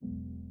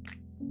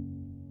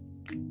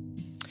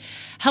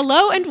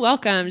Hello and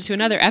welcome to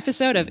another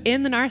episode of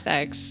In the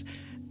Narthex.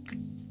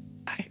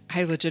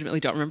 I legitimately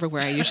don't remember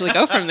where I usually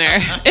go from there.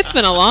 It's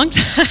been a long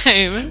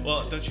time.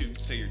 Well, don't you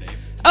say your name?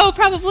 Oh,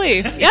 probably.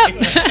 Yep.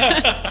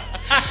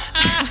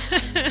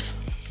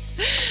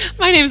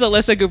 My name is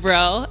Alyssa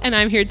Gubrell, and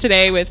I'm here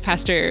today with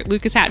Pastor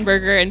Lucas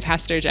Hattenberger and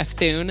Pastor Jeff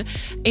Thune.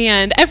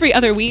 And every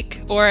other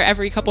week, or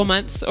every couple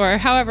months, or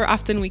however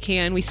often we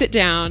can, we sit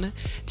down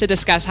to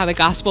discuss how the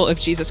gospel of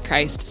Jesus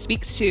Christ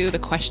speaks to the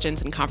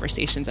questions and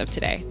conversations of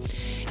today.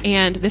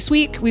 And this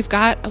week, we've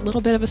got a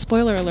little bit of a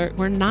spoiler alert.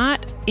 We're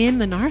not in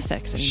the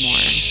narthex anymore.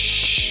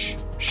 Shh.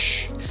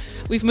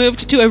 We've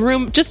moved to a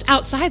room just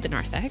outside the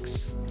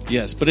narthex.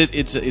 Yes, but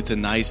it's a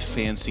nice,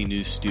 fancy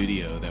new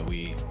studio that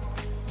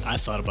I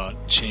thought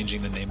about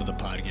changing the name of the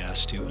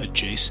podcast to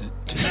Adjacent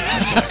to the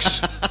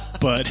Narthex,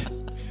 but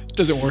it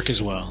doesn't work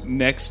as well.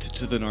 Next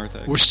to the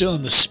Narthex. We're still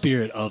in the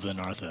spirit of the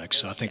Narthex,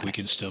 so I think we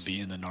can still be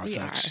in the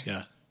Narthex. We are.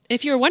 Yeah.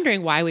 If you're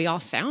wondering why we all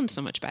sound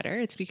so much better,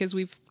 it's because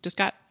we've just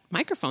got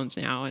microphones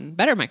now and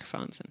better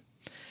microphones, and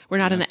we're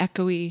not in the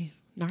echoey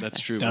narthex. That's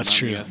true. That's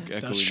true.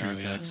 That's true.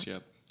 Narthex.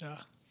 Yep. Yeah.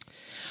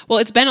 Well,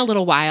 it's been a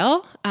little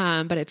while,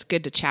 but it's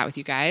good to chat with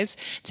you guys.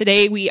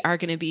 Today we are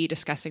going to be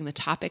discussing the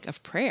topic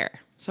of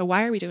prayer. So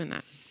why are we doing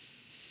that?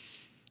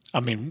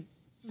 I mean,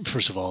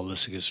 first of all,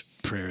 listen, because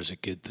prayer is a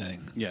good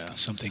thing. Yeah.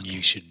 Something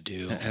you should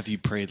do. Have you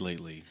prayed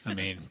lately? I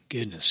mean,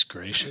 goodness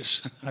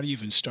gracious. How do you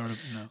even start?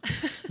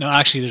 No,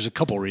 actually, there's a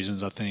couple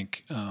reasons, I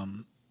think.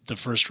 The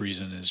first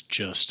reason is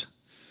just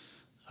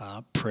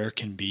prayer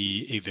can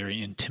be a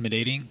very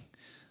intimidating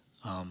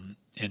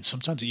and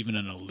sometimes even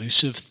an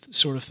elusive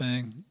sort of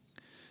thing.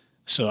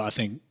 So I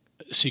think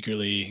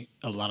secretly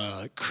a lot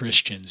of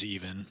Christians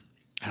even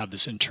have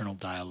this internal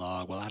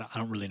dialogue. Well, I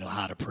don't really know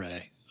how to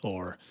pray,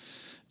 or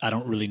I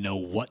don't really know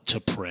what to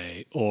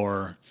pray,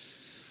 or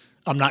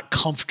I'm not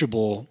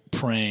comfortable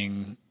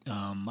praying.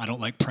 I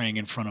don't like praying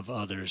in front of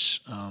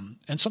others.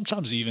 And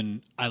sometimes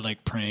even I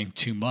like praying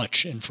too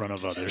much in front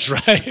of others,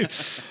 right?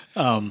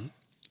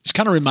 This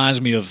kind of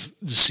reminds me of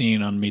the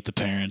scene on Meet the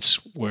Parents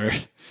where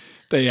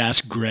they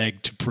ask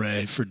Greg to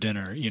pray for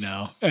dinner,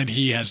 and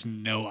he has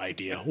no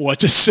idea what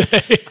to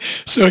say.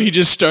 So he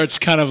just starts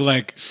kind of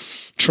like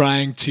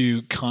trying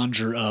to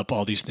conjure up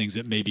all these things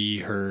that maybe he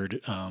heard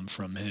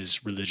from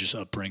his religious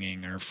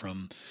upbringing or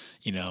from,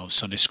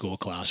 Sunday school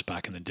class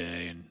back in the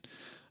day. And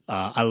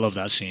I love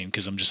that scene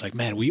because I'm just like,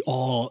 man, we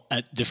all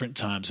at different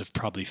times have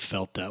probably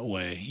felt that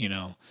way,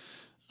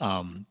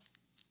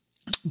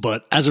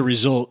 But as a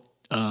result,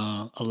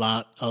 a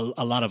lot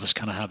of us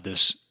kind of have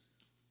this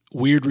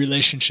weird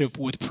relationship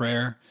with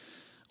prayer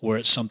where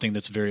it's something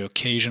that's very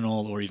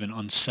occasional or even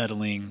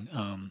unsettling,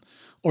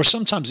 or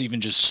sometimes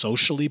even just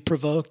socially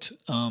provoked,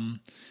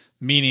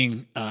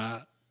 meaning,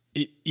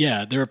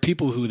 there are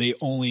people who they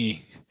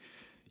only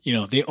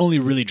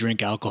really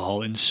drink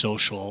alcohol in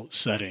social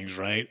settings,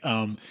 right?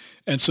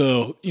 And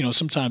so,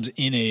 sometimes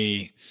in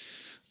a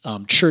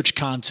church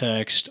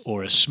context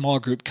or a small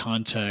group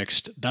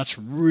context, that's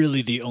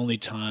really the only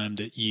time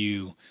that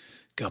you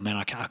go, man,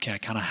 I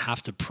kind of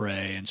have to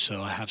pray, and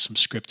so I have some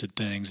scripted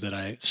things that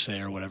I say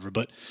or whatever.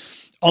 But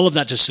all of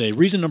that to say,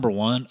 reason number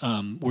one,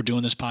 we're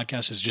doing this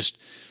podcast is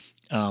just,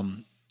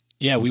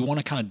 we want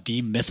to kind of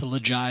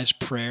demythologize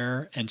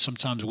prayer, and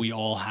sometimes we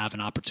all have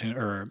an opportunity,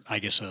 or I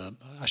guess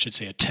I should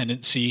say a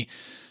tendency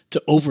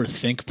to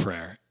overthink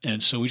prayer.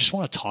 And so we just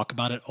want to talk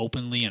about it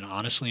openly and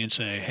honestly and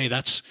say, hey,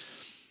 that's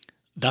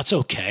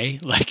okay.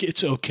 Like,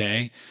 it's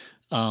okay.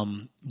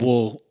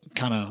 We'll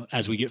kind of,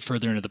 as we get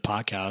further into the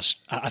podcast,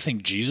 I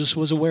think Jesus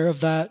was aware of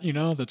that,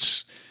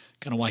 that's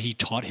kind of why he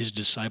taught his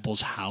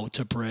disciples how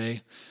to pray.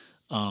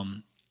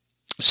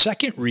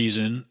 Second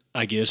reason,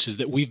 I guess, is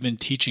that we've been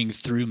teaching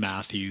through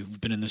Matthew.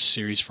 We've been in this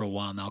series for a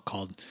while now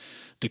called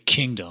The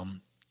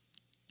Kingdom.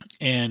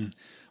 And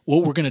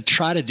what we're going to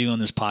try to do on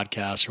this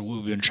podcast, or what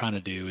we've been trying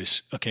to do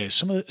is, okay,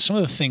 some of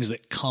the things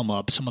that come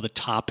up, some of the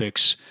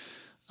topics,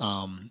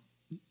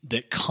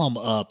 that come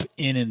up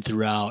in and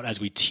throughout as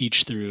we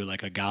teach through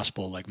like a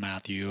gospel like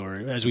Matthew, or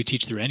as we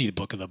teach through any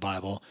book of the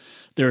Bible,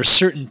 there are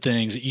certain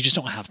things that you just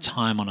don't have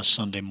time on a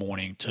Sunday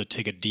morning to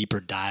take a deeper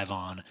dive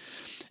on.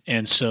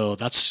 And so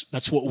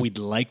that's what we'd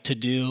like to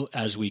do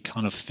as we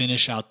kind of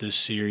finish out this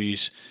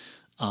series.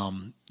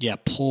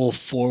 Pull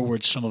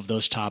forward some of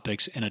those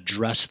topics and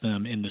address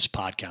them in this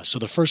podcast. So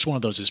the first one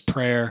of those is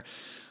prayer.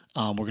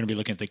 We're going to be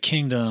looking at the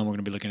kingdom. We're going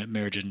to be looking at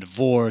marriage and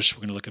divorce.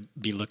 We're going to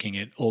be looking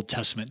at Old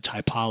Testament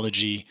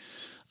typology.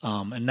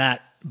 And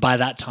that by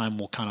that time,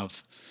 we'll kind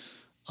of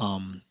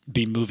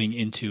be moving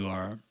into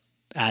our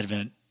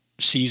Advent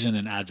season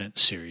and Advent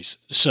series.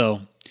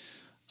 So,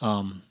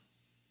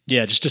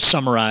 just to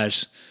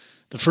summarize,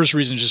 the first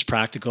reason is just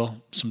practical.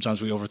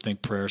 Sometimes we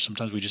overthink prayer.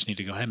 Sometimes we just need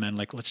to go, hey, man,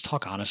 let's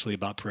talk honestly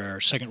about prayer.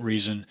 Second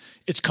reason,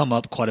 it's come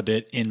up quite a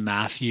bit in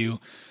Matthew,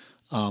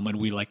 and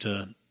we like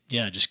to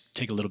just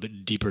take a little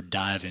bit deeper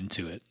dive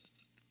into it.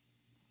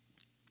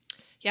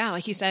 Yeah,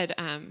 like you said,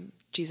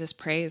 Jesus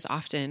prays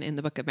often in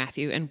the book of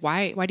Matthew. And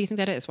why do you think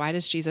that is? Why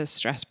does Jesus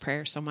stress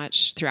prayer so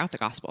much throughout the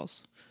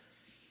Gospels?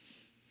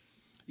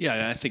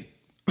 Yeah, I think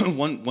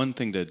one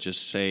thing to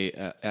just say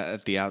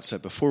at the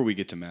outset before we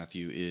get to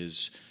Matthew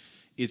is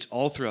it's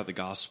all throughout the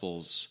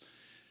Gospels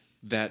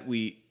that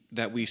we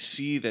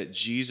see that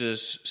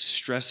Jesus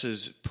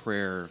stresses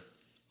prayer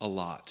a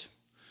lot.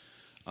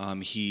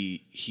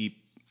 He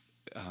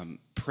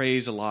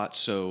prays a lot.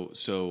 So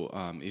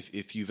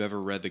if you've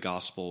ever read the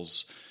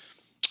Gospels,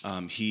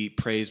 he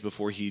prays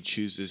before he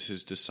chooses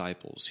his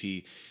disciples.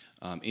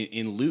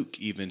 In Luke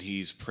even,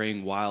 he's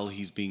praying while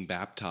he's being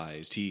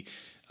baptized.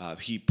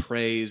 He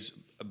prays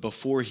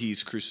before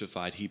he's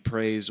crucified. He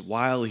prays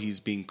while he's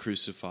being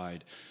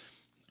crucified.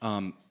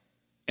 And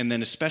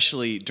then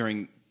especially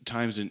during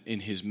times in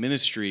his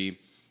ministry,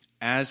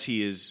 as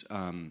he's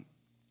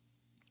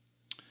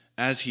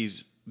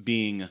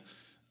being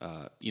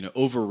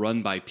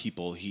overrun by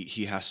people,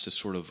 he has to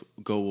sort of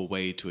go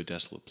away to a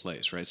desolate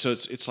place, right? So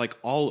it's like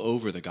all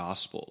over the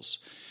Gospels.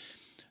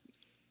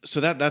 So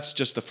that's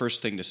just the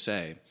first thing to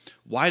say.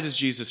 Why does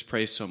Jesus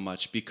pray so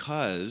much?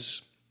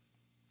 Because,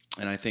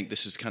 and I think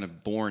this is kind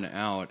of borne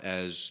out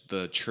as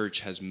the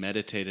church has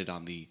meditated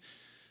on the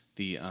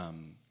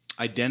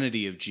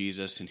identity of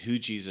Jesus and who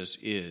Jesus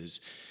is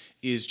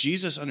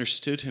Jesus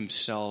understood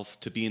himself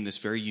to be in this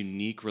very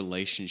unique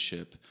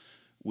relationship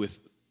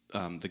with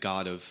the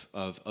God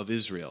of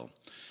Israel.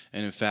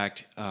 And in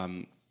fact,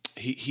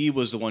 he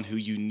was the one who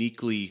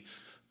uniquely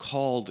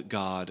called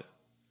God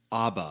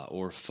Abba,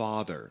 or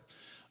Father.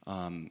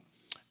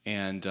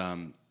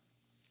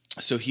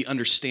 So he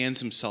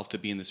understands himself to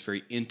be in this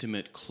very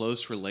intimate,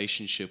 close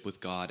relationship with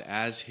God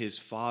as his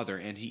Father,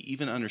 and he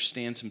even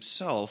understands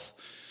himself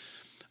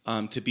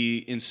to be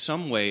in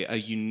some way a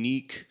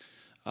unique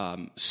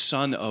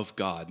Son of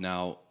God.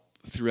 Now,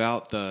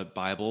 throughout the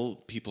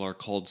Bible, people are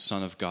called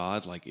Son of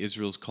God, like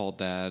Israel's called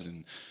that,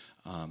 and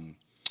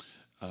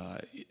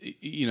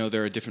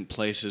there are different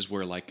places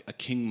where like a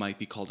king might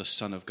be called a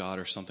son of God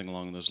or something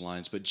along those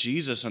lines. But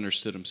Jesus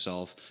understood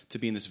himself to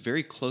be in this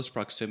very close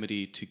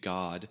proximity to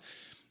God,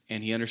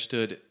 and he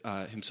understood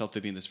himself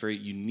to be in this very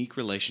unique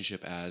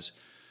relationship as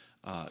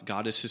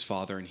God is his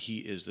Father and he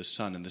is the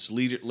Son. And this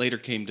later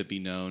came to be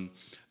known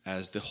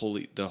as the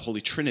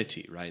Holy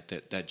Trinity, right?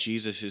 That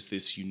Jesus is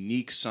this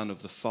unique Son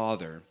of the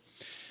Father.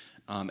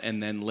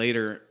 And then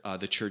later,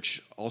 the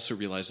church also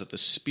realized that the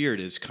Spirit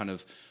is kind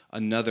of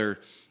another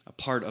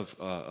part of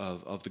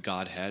the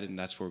Godhead, and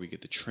that's where we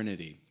get the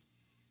Trinity.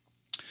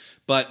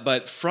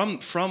 But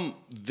from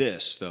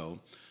this, though,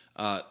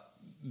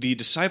 the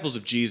disciples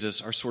of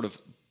Jesus are sort of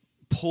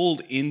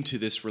pulled into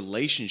this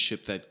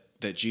relationship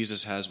that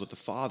Jesus has with the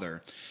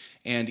Father.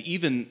 And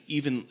even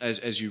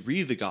as you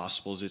read the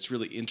Gospels, it's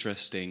really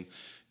interesting.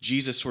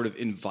 Jesus sort of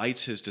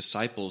invites his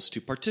disciples to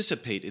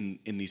participate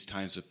in these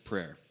times of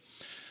prayer.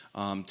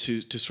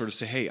 To sort of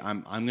say, hey,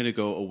 I'm going to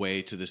go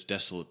away to this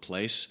desolate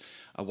place.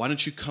 Why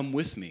don't you come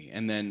with me?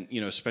 And then,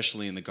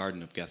 especially in the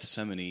Garden of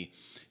Gethsemane,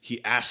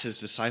 he asks his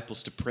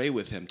disciples to pray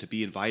with him, to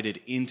be invited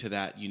into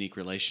that unique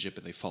relationship,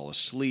 and they fall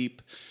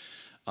asleep,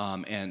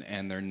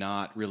 and they're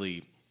not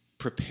really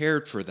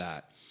prepared for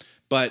that.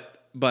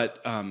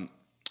 But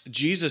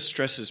Jesus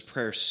stresses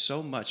prayer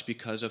so much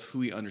because of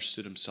who he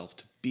understood himself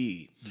to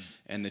be.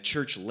 And the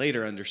church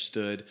later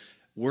understood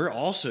we're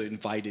also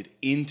invited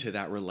into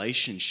that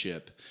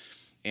relationship.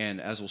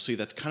 And as we'll see,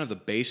 that's kind of the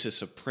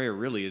basis of prayer,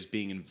 really, is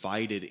being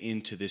invited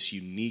into this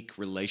unique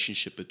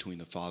relationship between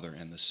the Father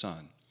and the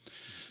Son.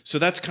 So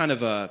that's kind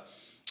of a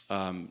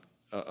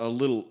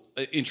little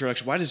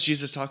introduction. Why does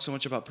Jesus talk so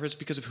much about prayer? It's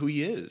because of who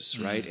he is,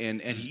 right?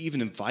 And he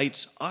even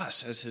invites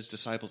us as his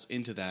disciples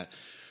into that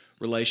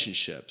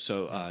relationship.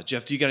 So,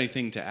 Jeff, do you got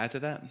anything to add to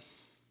that?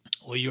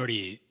 Well, you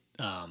already,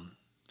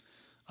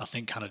 I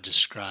think, kind of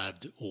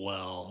described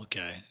well,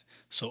 okay.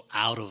 So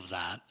out of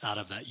that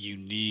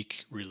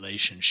unique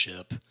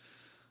relationship,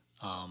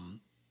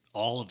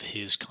 all of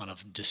his kind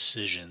of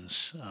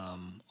decisions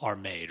are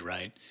made,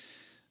 right?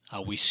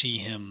 We see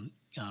him,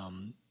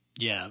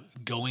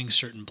 going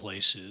certain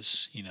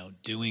places,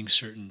 doing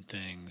certain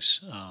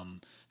things,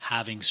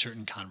 having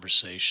certain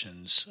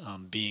conversations,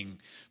 being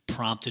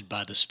prompted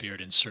by the Spirit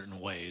in certain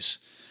ways.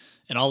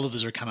 And all of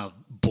those are kind of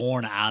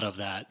born out of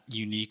that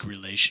unique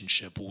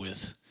relationship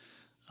with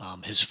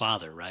his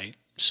Father, right?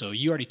 So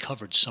you already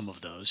covered some of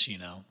those,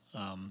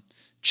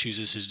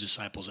 chooses his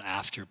disciples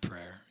after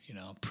prayer,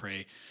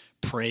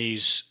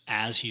 prays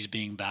as he's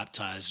being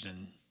baptized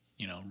and,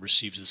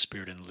 receives the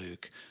Spirit in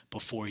Luke,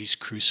 before he's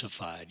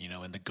crucified,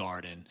 in the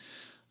garden.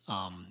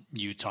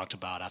 You talked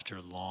about after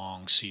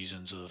long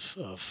seasons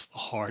of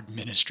hard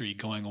ministry,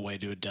 going away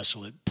to a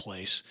desolate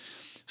place.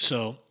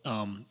 So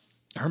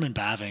Herman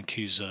Bavinck,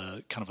 who's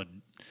a kind of a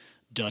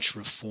Dutch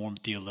Reformed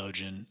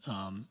theologian,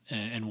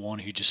 and one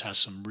who just has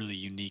some really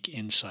unique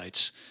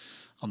insights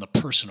on the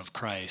person of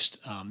Christ.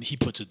 He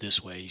puts it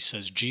this way. He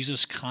says,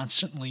 Jesus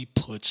constantly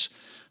puts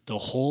the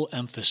whole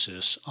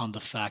emphasis on the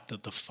fact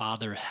that the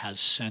Father has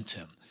sent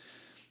him,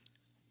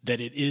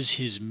 that it is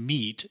his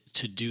meat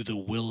to do the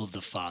will of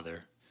the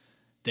Father,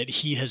 that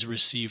he has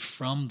received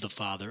from the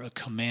Father a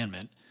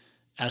commandment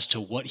as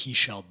to what he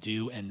shall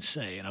do and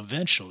say, and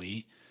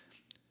eventually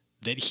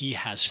that he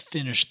has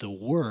finished the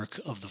work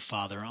of the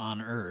Father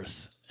on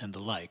earth, and the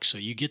like. So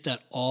you get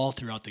that all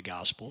throughout the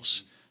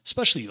Gospels,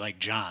 especially like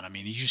John. I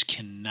mean, you just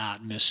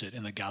cannot miss it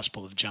in the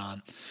Gospel of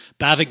John.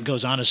 Bavinck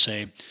goes on to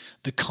say,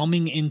 the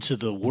coming into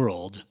the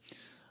world,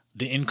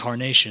 the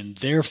incarnation,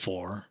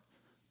 therefore,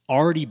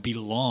 already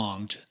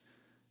belonged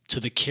to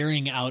the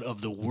carrying out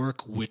of the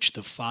work which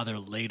the Father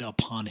laid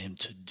upon him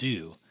to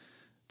do.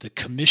 The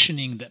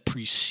commissioning that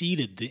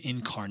preceded the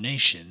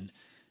incarnation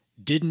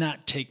did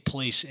not take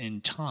place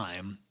in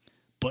time,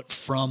 but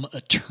from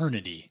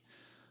eternity.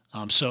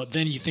 So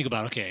then you think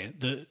about, okay,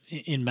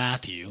 in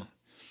Matthew,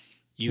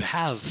 you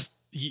have,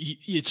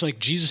 it's like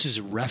Jesus is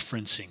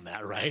referencing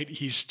that, right?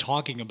 He's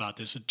talking about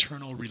this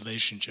eternal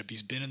relationship.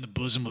 He's been in the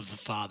bosom of the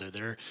Father.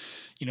 They're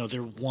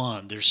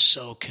one. They're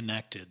so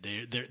connected.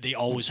 They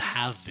always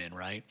have been,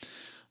 right?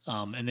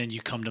 And then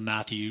you come to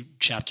Matthew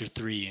chapter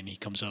 3, and he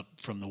comes up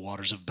from the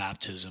waters of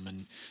baptism,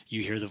 and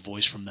you hear the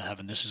voice from the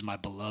heaven, "This is my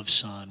beloved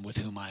Son, with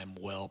whom I am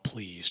well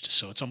pleased."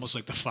 So it's almost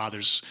like the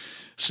Father's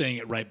saying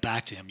it right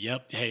back to him.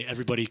 Yep, hey,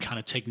 everybody kind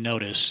of take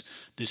notice.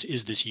 This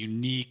is this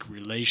unique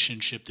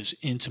relationship, this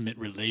intimate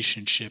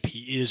relationship.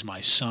 He is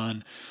my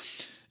Son.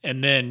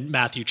 And then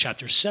Matthew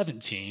chapter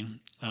 17,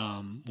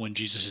 when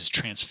Jesus is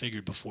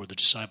transfigured before the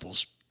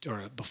disciples,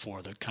 or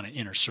before the kind of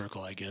inner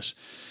circle, I guess,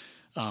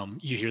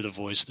 you hear the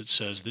voice that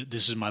says,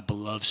 "This is my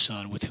beloved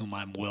Son with whom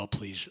I'm well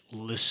pleased.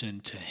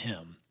 Listen to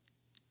him."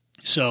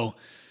 So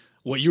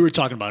what you were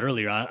talking about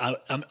earlier,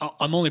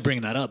 I'm only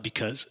bringing that up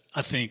because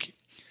I think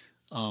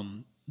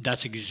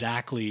that's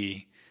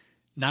exactly,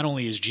 not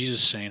only is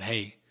Jesus saying,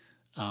 hey,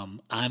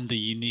 I'm the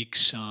unique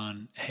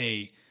Son.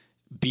 Hey,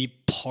 be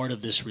part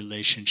of this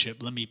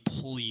relationship. Let me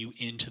pull you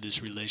into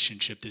this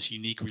relationship, this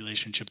unique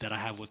relationship that I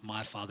have with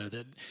my Father,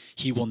 that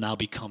he will now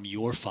become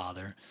your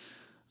Father.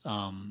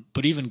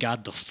 But even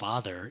God the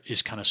Father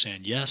is kind of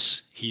saying,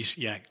 yes,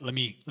 let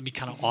me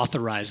kind of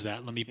authorize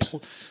that. Let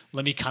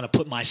me kind of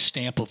put my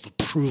stamp of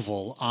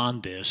approval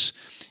on this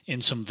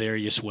in some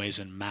various ways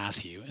in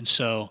Matthew. And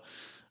so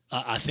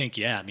I think,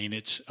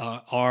 it's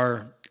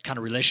our kind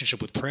of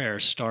relationship with prayer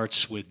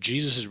starts with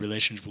Jesus'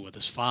 relationship with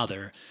his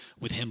Father,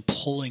 with him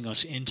pulling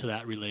us into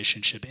that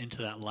relationship,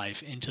 into that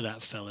life, into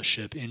that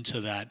fellowship,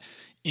 into that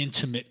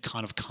intimate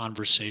kind of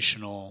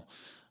conversational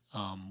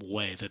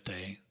way that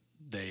they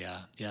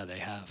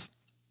have.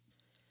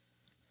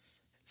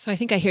 So I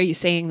think I hear you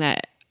saying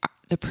that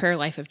the prayer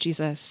life of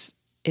Jesus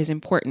is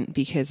important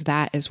because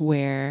that is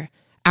where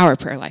our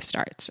prayer life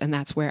starts, and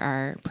that's where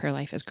our prayer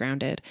life is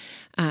grounded.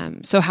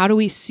 So how do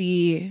we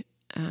see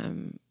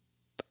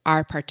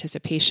our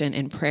participation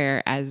in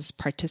prayer as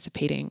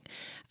participating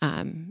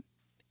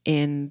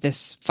in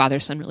this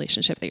father-son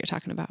relationship that you're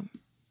talking about?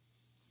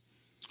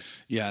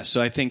 Yeah,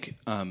 so I think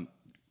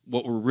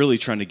what we're really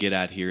trying to get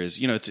at here is,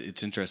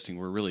 it's interesting.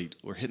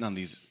 We're hitting on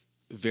these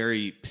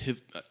very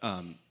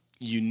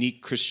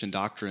unique Christian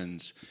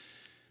doctrines,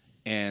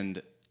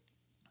 and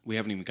we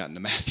haven't even gotten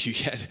to Matthew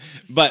yet.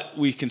 But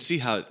we can see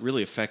how it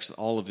really affects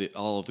all of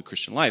the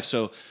Christian life.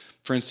 So,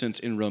 for instance,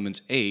 in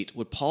Romans 8,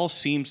 what Paul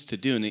seems to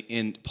do,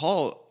 and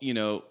Paul,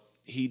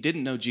 he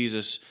didn't know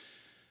Jesus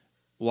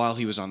while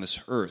he was on this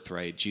earth,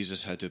 right?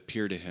 Jesus had to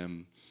appear to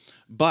him,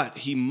 but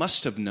he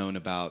must have known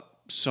about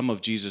some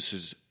of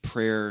Jesus's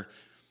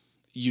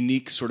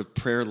unique sort of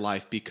prayer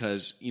life,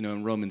 because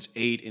in Romans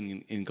 8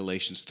 and in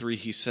Galatians 3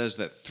 he says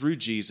that through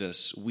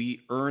Jesus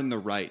we earn the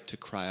right to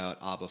cry out,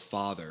 Abba,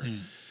 Father,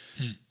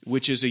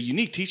 which is a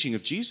unique teaching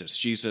of Jesus.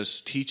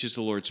 Jesus teaches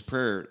the Lord's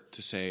Prayer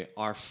to say,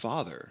 Our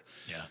Father,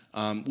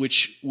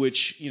 which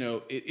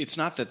it's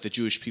not that the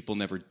Jewish people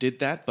never did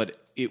that, but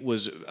it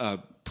was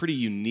pretty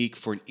unique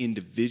for an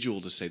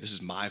individual to say, this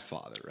is my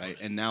Father, right?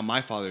 And now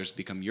my Father has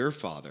become your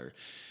Father.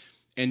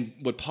 And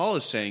what Paul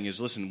is saying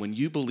is, listen, when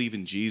you believe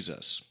in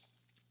Jesus,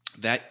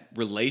 that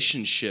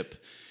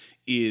relationship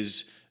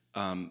is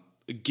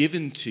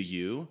given to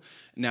you.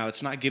 Now,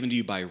 it's not given to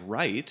you by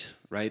right?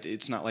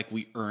 It's not like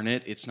we earn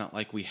it. It's not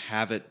like we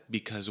have it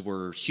because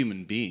we're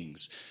human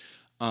beings.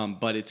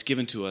 But it's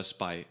given to us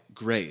by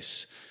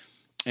grace.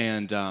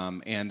 And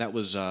that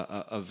was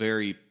a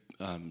very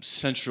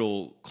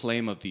central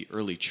claim of the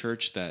early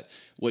church, that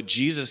what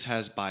Jesus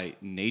has by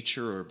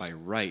nature or by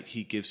right,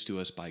 he gives to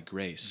us by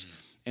grace. Mm-hmm.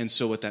 And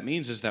so what that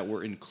means is that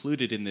we're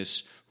included in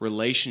this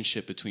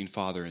relationship between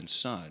Father and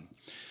Son.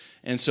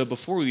 And so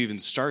before we even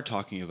start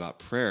talking about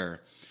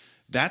prayer,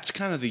 that's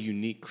kind of the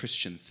unique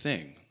Christian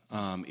thing,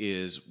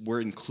 is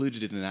we're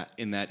included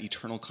in that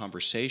eternal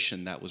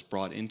conversation that was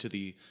brought into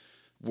the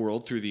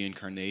world through the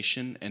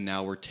incarnation, and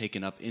now we're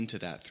taken up into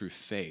that through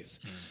faith.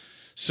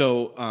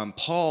 So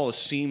Paul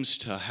seems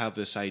to have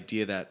this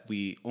idea that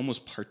we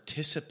almost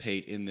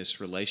participate in this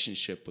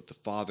relationship with the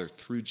Father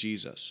through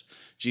Jesus.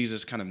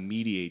 Jesus kind of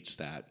mediates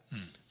that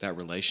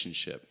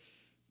relationship.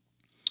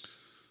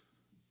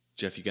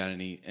 Jeff, you got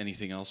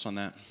anything else on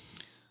that?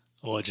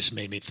 Well, it just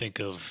made me think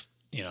of,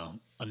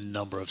 a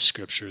number of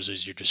scriptures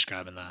as you're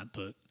describing that,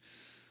 but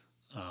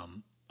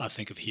I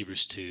think of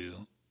Hebrews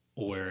 2,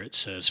 where it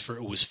says, "For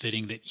it was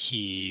fitting that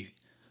he,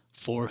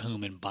 for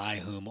whom and by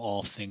whom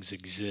all things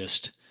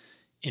exist,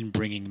 in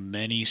bringing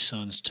many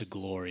sons to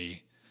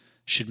glory,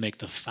 should make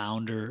the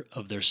founder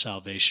of their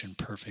salvation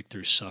perfect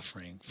through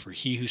suffering. For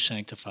he who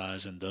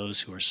sanctifies and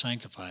those who are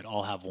sanctified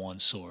all have one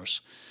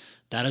source.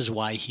 That is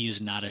why he is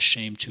not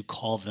ashamed to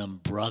call them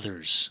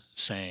brothers,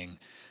 saying,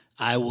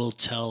 I will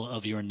tell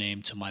of your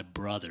name to my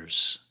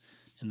brothers.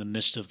 In the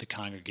midst of the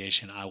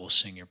congregation, I will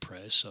sing your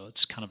praise. So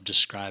it's kind of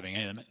describing,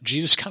 hey,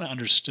 Jesus kind of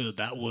understood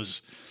that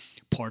was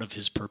part of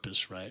his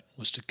purpose, right?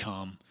 Was to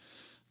come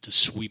to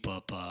sweep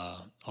up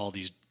all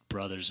these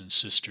brothers and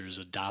sisters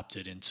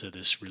adopted into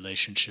this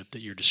relationship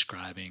that you're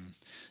describing,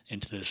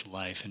 into this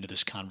life, into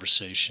this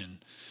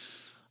conversation.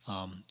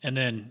 And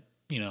then,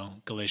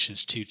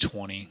 Galatians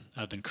 2:20,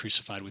 I've been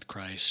crucified with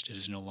Christ. It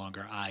is no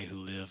longer I who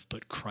live,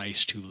 but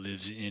Christ who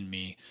lives in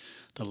me.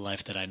 The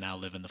life that I now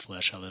live in the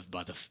flesh, I live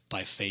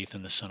by faith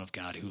in the Son of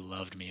God who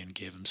loved me and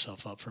gave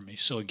himself up for me.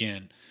 So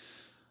again,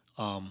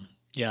 a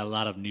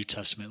lot of New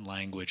Testament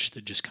language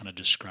that just kind of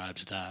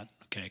describes that.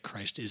 Okay,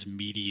 Christ is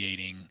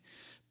mediating,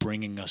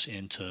 bringing us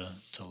into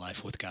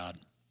life with God.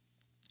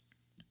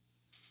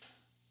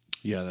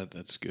 Yeah,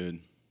 that's good.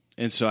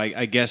 And so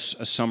I guess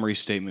a summary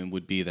statement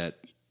would be that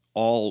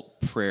all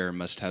prayer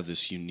must have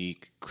this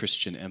unique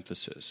Christian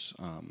emphasis.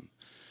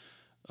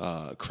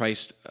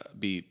 Christ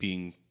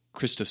being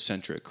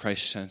Christocentric,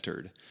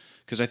 Christ-centered.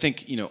 Because I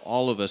think,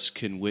 all of us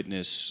can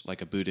witness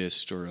like a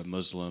Buddhist or a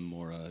Muslim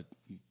or a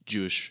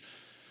Jewish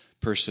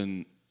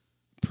person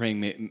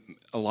praying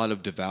a lot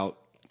of devout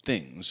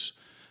things.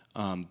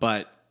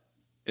 But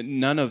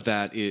none of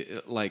that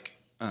is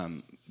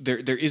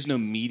there is no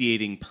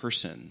mediating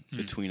person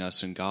between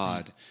us and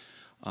God.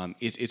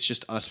 It's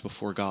just us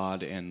before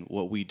God and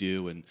what we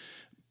do.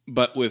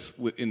 But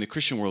in the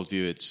Christian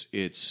worldview,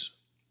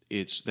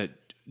 it's that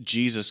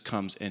Jesus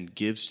comes and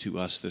gives to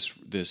us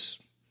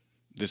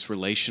this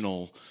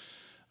relational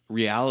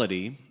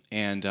reality,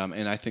 and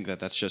I think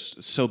that's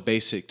just so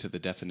basic to the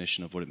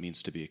definition of what it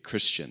means to be a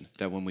Christian.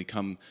 That when we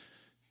come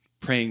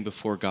praying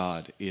before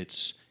God,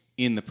 it's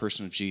in the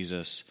person of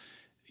Jesus,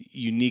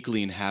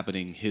 uniquely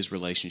inhabiting his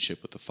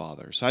relationship with the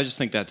Father. So I just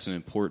think that's an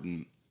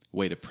important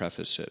way to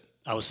preface it.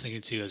 I was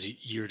thinking too, as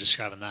you were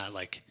describing that,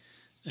 like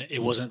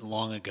it wasn't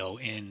long ago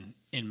in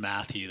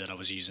Matthew that I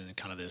was using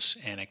kind of this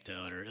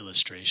anecdote or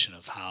illustration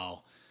of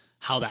how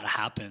that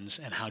happens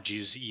and how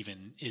Jesus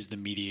even is the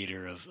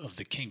mediator of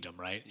the kingdom,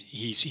 right?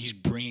 He's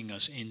bringing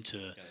us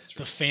into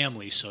the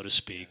family, so to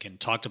speak, and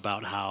talked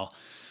about how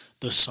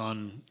the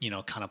son,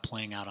 kind of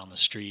playing out on the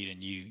street,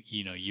 and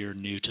you're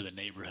new to the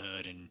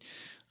neighborhood,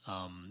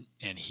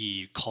 and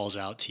he calls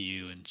out to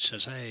you and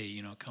says,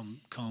 "Hey,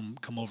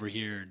 come over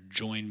here,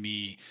 join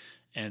me."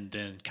 And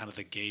then kind of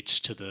the gates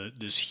to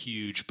this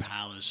huge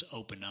palace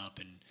open up,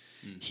 and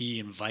he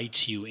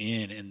invites you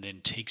in and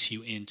then takes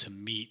you in to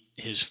meet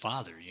his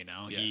Father.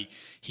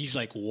 He's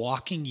like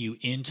walking you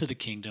into the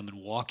kingdom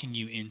and walking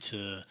you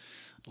into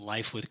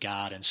life with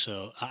God. And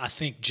so I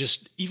think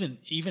just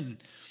even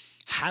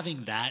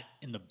having that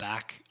in the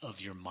back of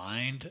your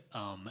mind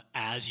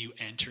as you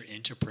enter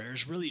into prayer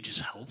is really just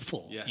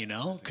helpful.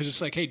 Because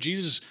it's like, hey,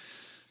 Jesus,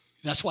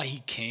 that's why he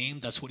came.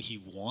 That's what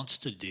he wants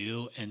to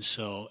do. And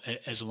so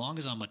as long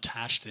as I'm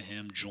attached to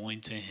him,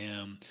 joined to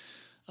him,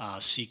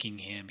 seeking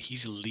him,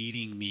 he's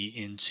leading me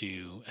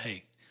into,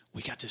 hey,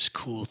 we got this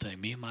cool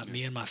thing. Me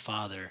and my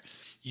Father,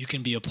 you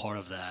can be a part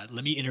of that.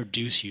 Let me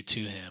introduce you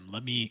to him.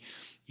 Let me,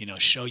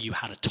 show you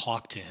how to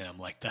talk to him.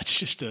 Like that's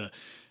just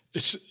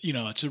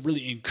it's a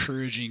really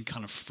encouraging,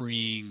 kind of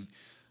freeing,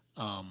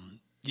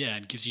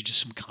 and gives you just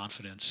some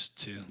confidence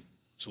too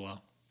as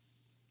well.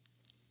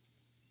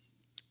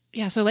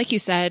 Yeah, so like you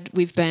said,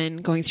 we've been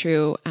going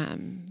through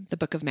the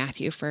book of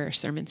Matthew for our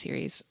sermon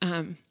series.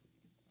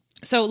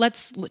 So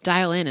let's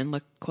dial in and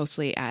look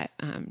closely at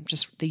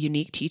just the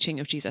unique teaching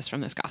of Jesus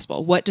from this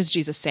gospel. What does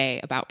Jesus say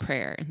about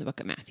prayer in the book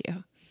of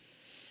Matthew?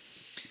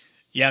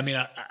 Yeah, I mean,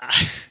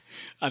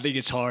 I think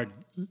it's hard.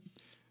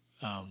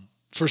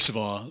 First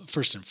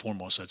and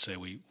foremost, I'd say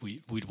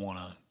we'd want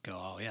to go,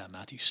 oh yeah,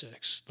 Matthew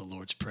 6, the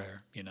Lord's Prayer.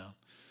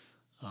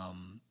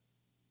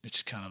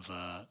 It's kind of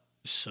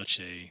such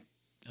a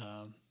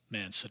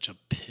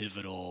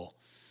pivotal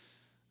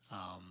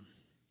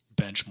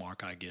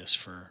benchmark, I guess,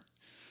 for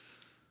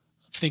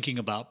thinking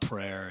about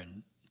prayer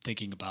and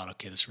thinking about,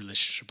 this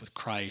relationship with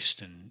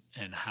Christ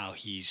and how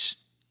he's,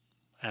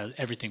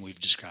 everything we've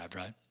described,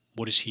 right?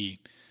 What is he,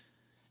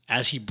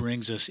 as he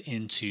brings us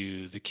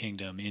into the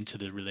kingdom, into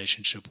the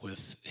relationship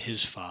with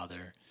his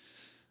Father,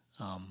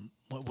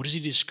 what does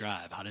he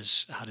describe? How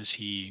does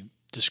he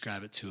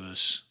describe it to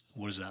us?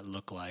 What does that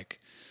look like?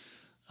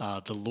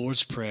 The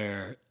Lord's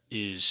Prayer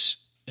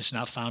it's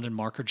not found in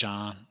Mark or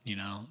John.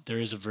 There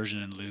is a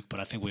version in Luke, but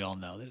I think we all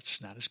know that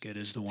it's not as good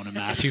as the one in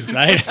Matthew,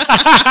 right?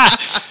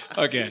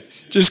 Okay,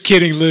 just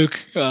kidding, Luke.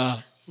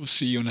 We'll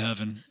see you in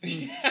heaven.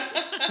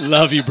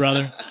 Love you,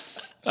 brother.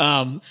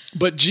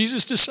 But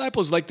Jesus'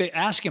 disciples, they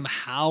ask him,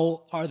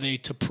 how are they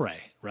to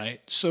pray, right?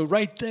 So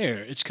right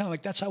there, it's kind of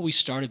like that's how we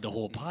started the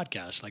whole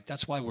podcast.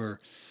 That's why we're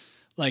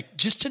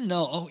just to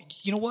know, oh,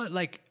 you know what?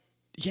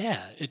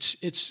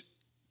 It's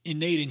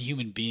innate in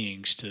human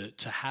beings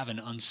to have an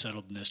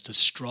unsettledness, to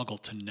struggle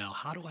to know,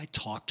 how do I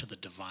talk to the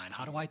divine?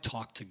 How do I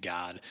talk to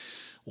God?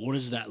 What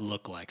does that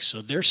look like?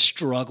 So they're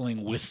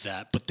struggling with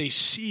that, but they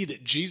see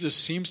that Jesus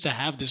seems to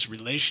have this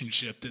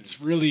relationship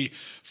that's really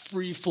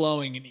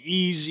free-flowing and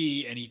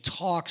easy, and he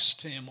talks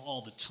to him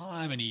all the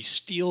time, and he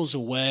steals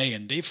away,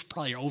 and they've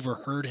probably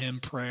overheard him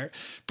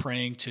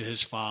praying to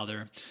his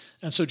Father.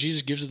 And so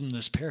Jesus gives them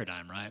this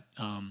paradigm, right?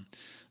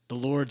 The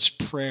Lord's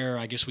Prayer,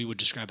 I guess we would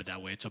describe it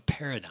that way. It's a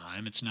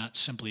paradigm. It's not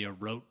simply a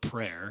rote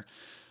prayer.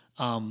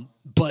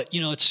 But,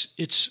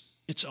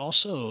 it's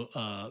also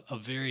a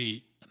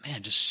very,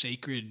 just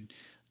sacred,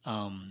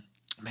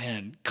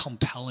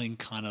 compelling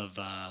kind of,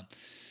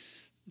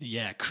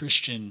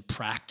 Christian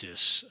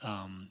practice.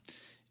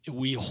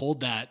 We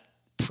hold that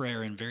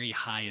prayer in very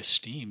high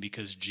esteem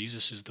because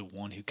Jesus is the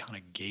one who kind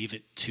of gave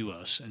it to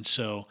us. And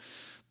so,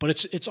 but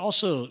it's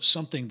also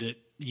something that,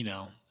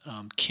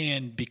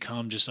 can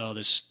become just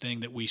this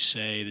thing that we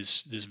say,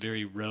 this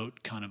very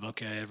rote kind of,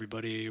 okay,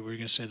 everybody, we're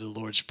going to say the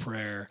Lord's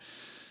Prayer.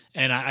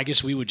 And I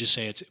guess we would just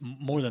say it's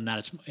more than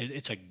that.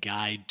 It's a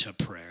guide to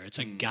prayer. It's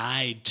a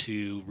guide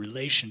to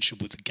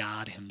relationship with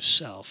God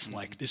himself.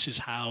 Like, this is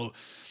how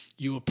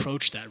you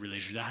approach that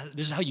relationship.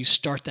 This is how you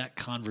start that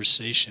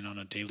conversation on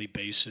a daily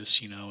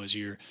basis, as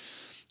you're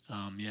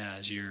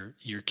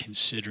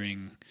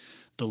considering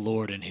the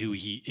Lord and who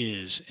he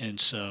is. And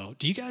so,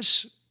 do you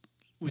guys,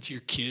 with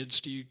your kids,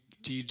 do you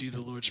do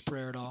the Lord's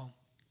Prayer at all?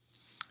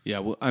 Yeah,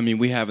 well,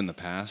 we have in the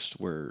past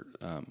where,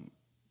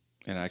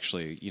 and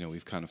actually,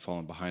 we've kind of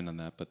fallen behind on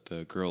that. But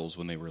the girls,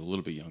 when they were a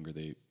little bit younger,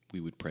 we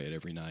would pray it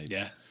every night.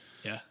 Yeah.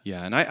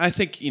 And I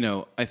think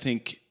I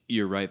think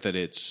you're right that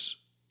it's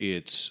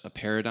a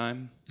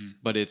paradigm,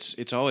 but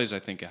it's always, I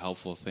think, a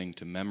helpful thing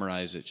to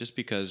memorize it, just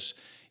because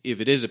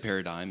if it is a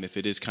paradigm, if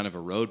it is kind of a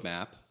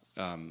roadmap,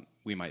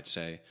 we might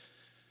say,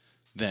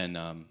 then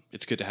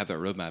it's good to have that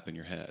roadmap in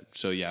your head.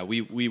 So yeah,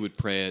 we would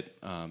pray it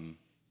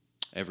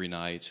every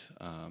night,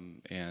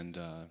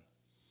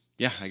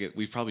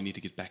 we probably need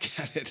to get back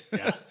at it.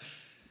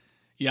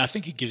 Yeah, I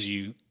think it gives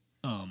you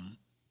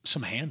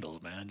some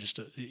handles, man. Just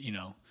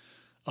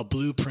a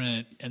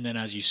blueprint, and then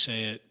as you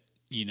say it,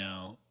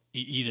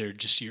 either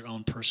just your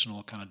own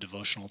personal kind of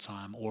devotional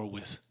time, or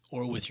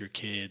with your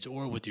kids,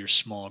 or with your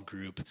small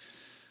group.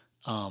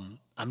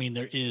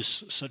 There is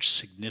such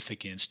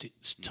significance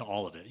to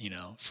all of it,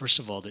 First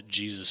of all, that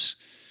Jesus,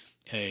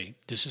 hey,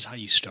 this is how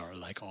you start,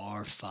 like,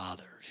 our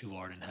Father who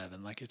art in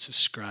heaven. Like, it's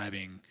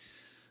ascribing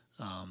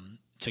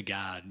to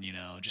God,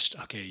 just,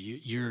 okay,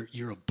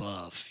 you're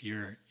above,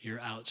 you're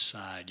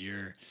outside,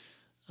 you're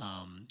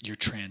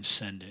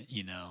transcendent,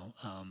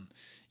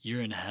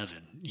 you're in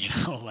heaven,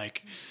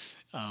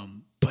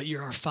 but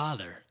you're our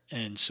Father,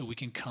 and so we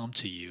can come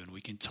to you and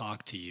we can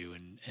talk to you,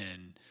 and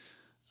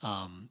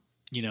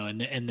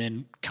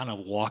then kind of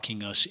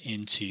walking us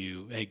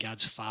into, hey,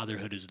 God's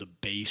fatherhood is the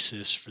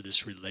basis for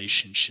this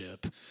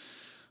relationship.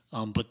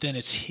 But then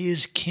it's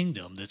his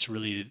kingdom that's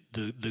really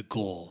the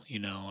goal.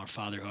 Our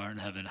Father who art in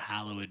heaven,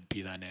 hallowed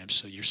be thy name.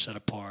 So you're set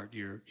apart,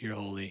 you're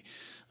holy.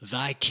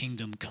 Thy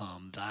kingdom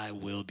come, thy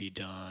will be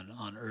done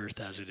on earth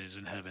as it is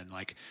in heaven.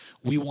 Like,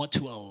 we want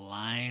to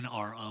align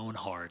our own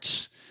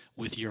hearts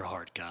with your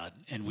heart, God.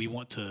 And we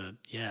want to,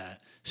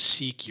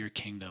 seek your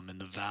kingdom and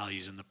the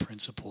values and the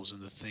principles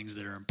and the things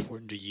that are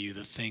important to you,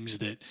 the things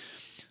that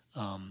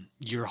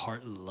your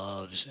heart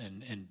loves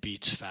and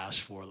beats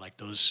fast for. Like,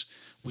 those,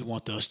 we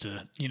want those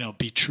to,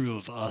 be true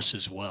of us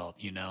as well,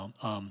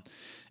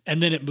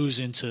 and then it moves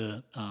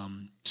into,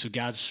 so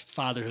God's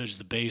fatherhood is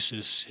the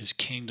basis, his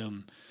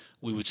kingdom,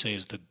 we would say,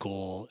 is the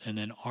goal, and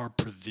then our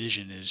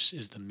provision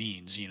is the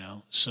means,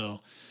 So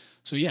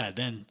yeah,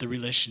 then the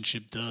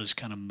relationship does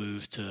kind of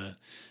move to,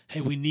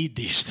 hey, we need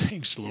these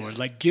things, Lord.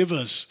 Like, give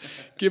us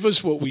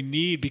what we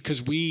need,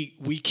 because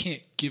we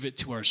can't give it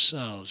to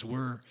ourselves.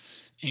 We're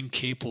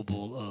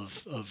incapable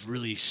of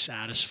really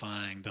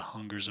satisfying the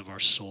hungers of our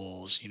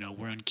souls.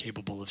 We're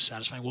incapable of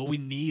satisfying what we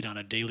need on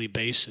a daily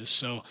basis.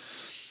 So,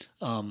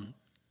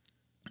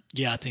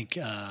 I think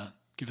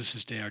give us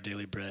this day our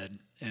daily bread.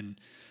 And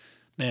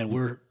man,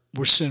 we're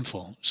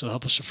sinful, so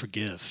help us to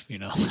forgive.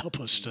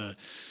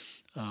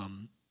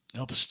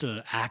 Help us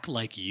to act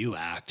like you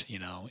act,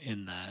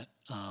 in that.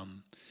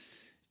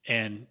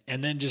 And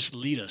then just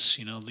lead us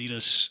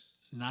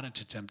not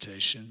into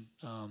temptation,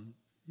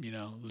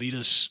 lead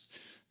us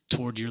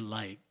toward your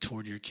light,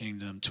 toward your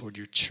kingdom, toward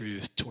your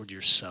truth, toward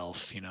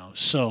yourself,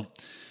 So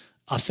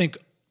I think,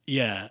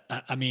 again,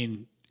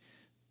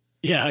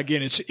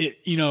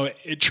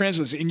 it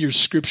translates in your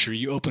scripture.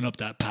 You open up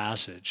that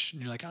passage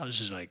and you're like, oh, this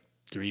is like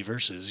 3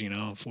 verses,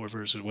 4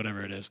 verses,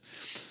 whatever it is.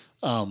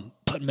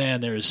 But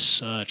man, there is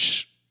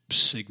such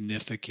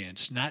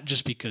significance, not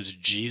just because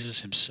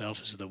Jesus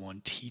himself is the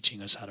one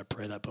teaching us how to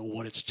pray that, but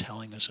what it's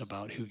telling us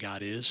about who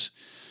God is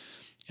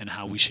and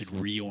how we should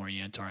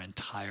reorient our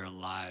entire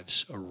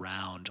lives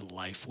around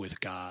life with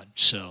God.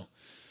 So,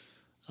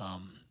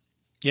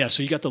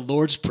 so you got the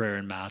Lord's Prayer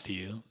in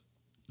Matthew.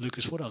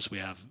 Lucas, what else we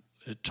have?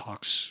 It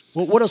talks.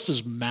 What else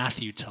does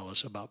Matthew tell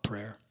us about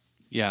prayer?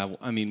 Yeah,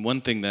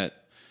 one thing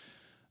that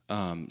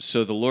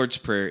So the Lord's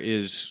Prayer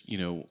is,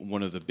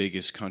 one of the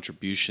biggest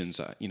contributions,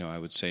 I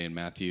would say in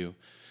Matthew.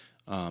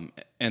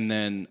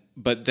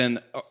 But then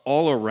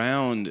all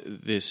around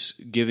this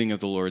giving of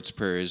the Lord's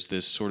Prayer is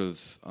this sort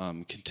of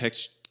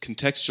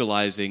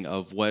contextualizing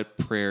of what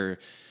prayer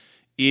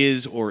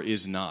is or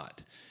is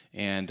not.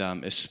 And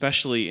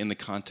especially in the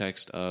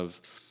context of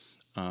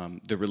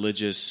the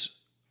religious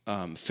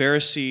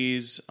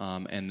Pharisees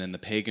and then the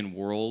pagan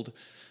world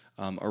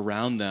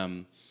around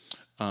them.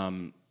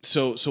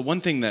 So one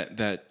thing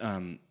that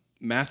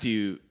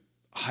Matthew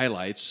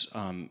highlights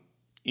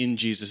in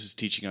Jesus'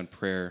 teaching on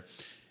prayer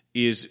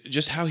is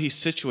just how he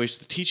situates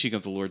the teaching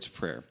of the Lord's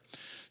Prayer.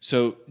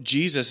 So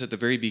Jesus, at the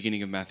very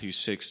beginning of Matthew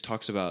 6,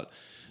 talks about,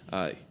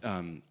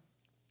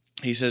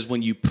 he says,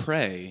 when you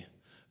pray,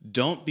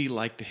 don't be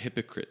like the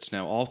hypocrites.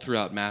 Now, all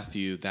throughout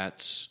Matthew,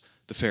 that's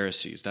the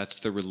Pharisees. That's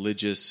the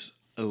religious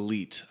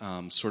elite,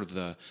 sort of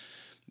the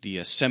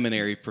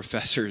seminary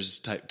professors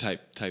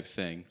type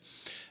thing.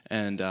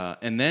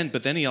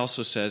 But then he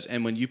also says,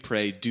 and when you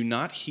pray, do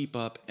not heap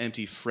up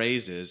empty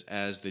phrases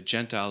as the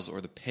Gentiles or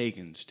the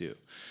pagans do.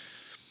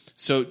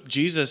 So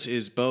Jesus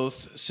is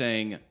both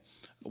saying,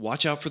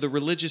 watch out for the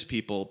religious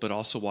people, but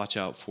also watch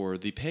out for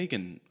the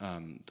pagan,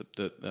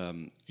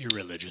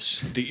 irreligious.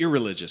 The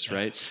irreligious, yeah.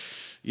 Right?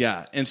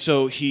 Yeah. And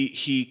so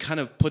he kind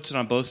of puts it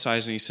on both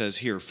sides, and he says,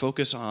 here,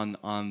 focus on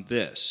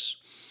this.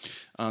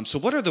 So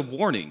what are the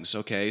warnings?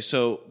 Okay,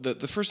 so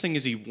the first thing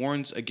is he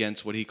warns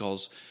against what he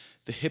calls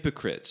the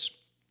hypocrites.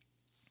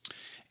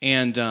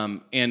 And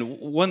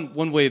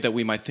one way that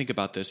we might think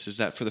about this is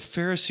that for the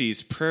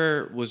Pharisees,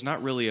 prayer was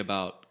not really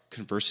about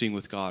conversing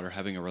with God or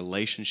having a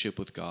relationship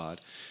with God,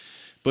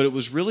 but it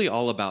was really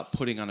all about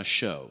putting on a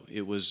show.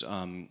 It was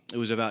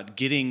about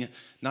getting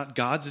not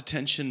God's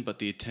attention, but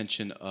the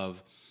attention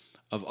of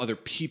other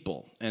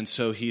people. And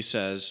so he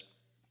says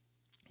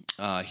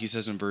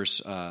in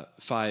verse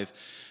 5,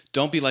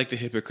 don't be like the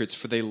hypocrites,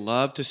 for they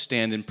love to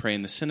stand and pray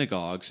in the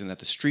synagogues and at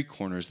the street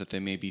corners, that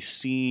they may be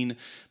seen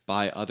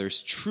by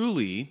others.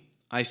 Truly,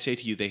 I say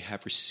to you, they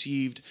have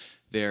received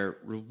their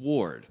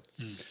reward.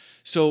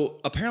 So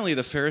apparently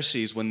the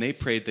Pharisees, when they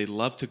prayed, they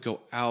loved to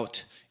go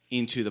out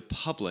into the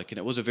public. And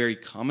it was a very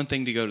common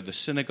thing to go to the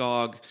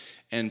synagogue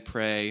and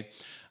pray.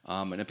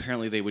 And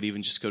apparently they would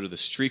even just go to the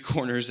street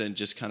corners and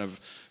just kind of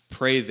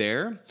pray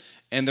there.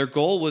 And their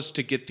goal was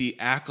to get the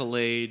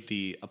accolade,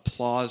 the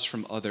applause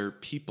from other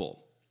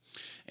people.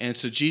 And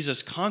so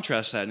Jesus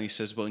contrasts that, and he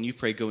says, well, when you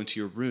pray, go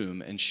into your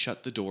room and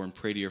shut the door and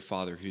pray to your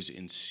Father who's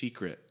in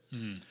secret.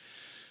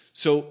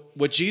 So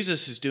what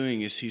Jesus is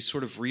doing is he's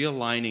sort of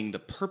realigning the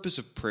purpose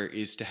of prayer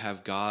is to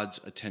have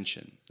God's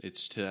attention.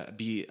 It's to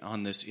be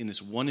in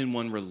this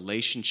one-on-one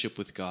relationship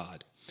with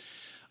God.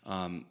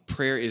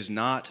 Prayer is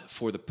not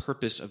for the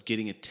purpose of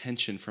getting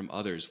attention from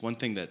others. One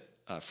thing that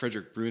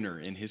Frederick Bruner,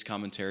 in his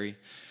commentary,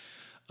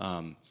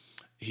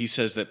 he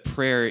says that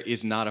prayer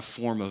is not a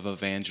form of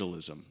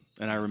evangelism.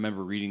 And I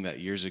remember reading that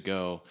years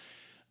ago,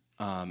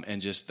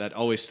 and just that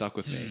always stuck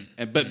with me.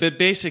 But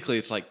basically,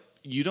 it's like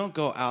you don't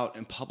go out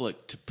in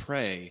public to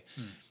pray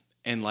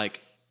and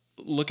like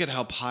look at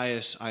how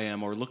pious I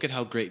am or look at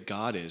how great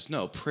God is.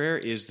 No, prayer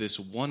is this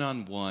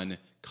one-on-one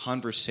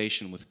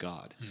conversation with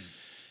God,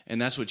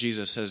 and that's what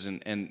Jesus says.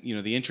 And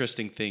the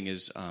interesting thing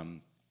is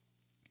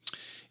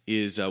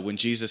when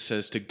Jesus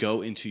says to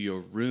go into your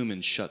room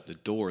and shut the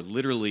door.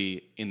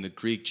 Literally, in the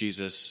Greek,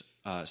 Jesus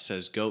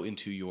says go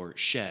into your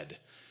shed.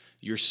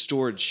 Your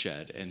storage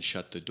shed, and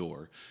shut the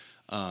door.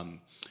 Back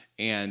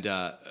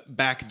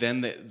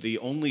then,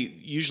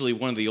 usually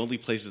one of the only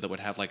places that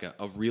would have like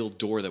a real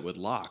door that would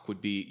lock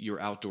would be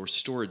your outdoor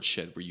storage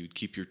shed where you'd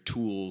keep your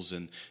tools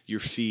and your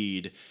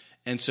feed.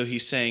 And so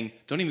he's saying,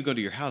 don't even go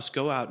to your house.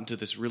 Go out into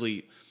this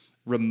really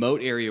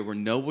remote area where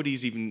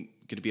nobody's even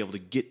going to be able to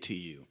get to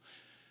you.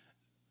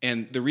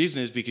 And the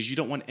reason is because you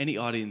don't want any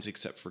audience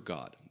except for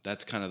God.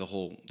 That's kind of the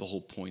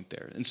whole point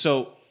there. And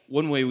so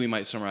one way we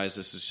might summarize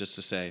this is just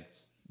to say,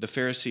 the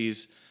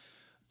Pharisees,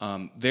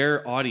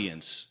 their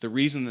audience, the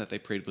reason that they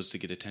prayed was to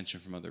get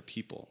attention from other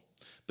people.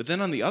 But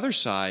then on the other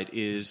side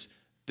is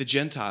the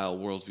Gentile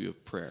worldview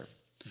of prayer.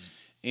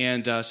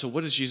 And so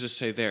what does Jesus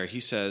say there? He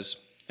says,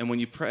 and when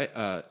you pray,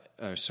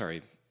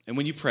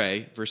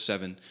 verse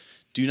 7,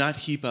 do not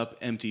heap up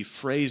empty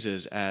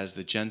phrases as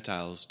the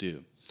Gentiles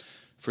do,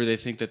 for they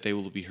think that they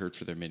will be heard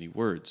for their many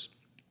words.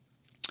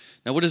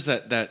 Now, what does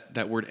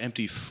that word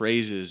empty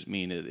phrases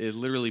mean? It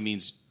literally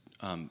means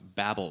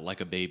babble like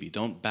a baby.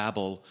 Don't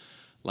babble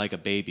like a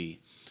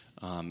baby.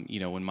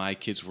 When my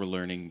kids were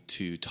learning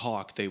to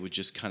talk, they would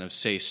just kind of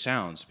say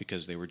sounds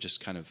because they were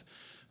just kind of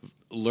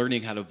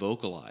learning how to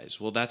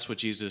vocalize. Well, that's what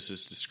Jesus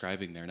is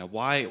describing there. Now,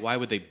 why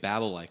would they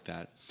babble like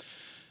that?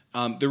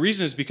 The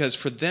reason is because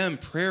for them,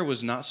 prayer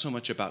was not so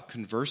much about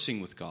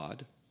conversing with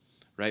God,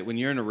 right? When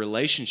you're in a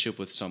relationship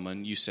with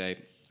someone, you say,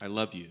 I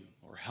love you,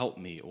 or help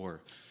me,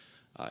 or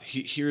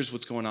here's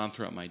what's going on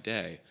throughout my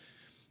day.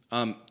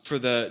 For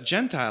the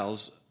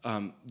Gentiles,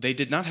 they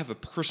did not have a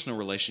personal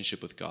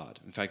relationship with God.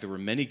 In fact, there were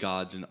many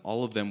gods, and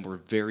all of them were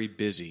very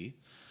busy,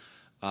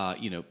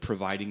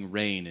 providing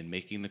rain and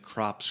making the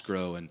crops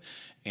grow.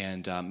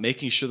 and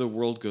making sure the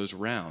world goes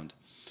round.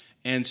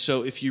 And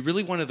so if you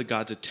really wanted the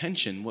God's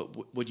attention,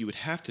 what you would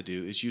have to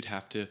do is you'd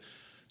have to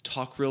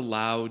talk real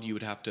loud, you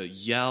would have to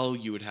yell,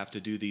 you would have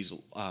to do these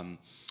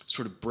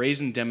sort of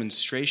brazen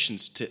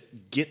demonstrations to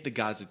get the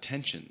God's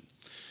attention.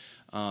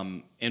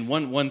 And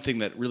one thing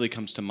that really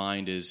comes to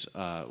mind is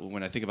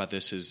when I think about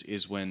this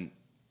is when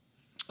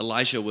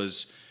Elijah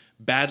was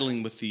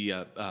battling with the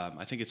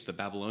I think it's the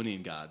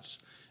Babylonian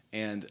gods,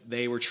 and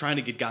they were trying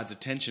to get God's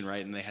attention,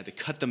 right? And they had to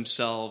cut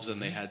themselves, and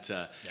they had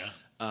to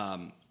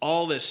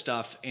all this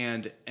stuff,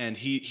 and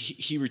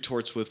he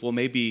retorts with, well,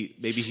 maybe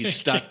he's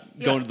stuck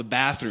going to the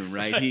bathroom,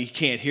 right? He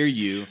can't hear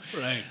you,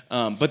 right?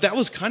 But that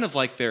was kind of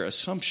like their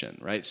assumption,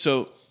 right?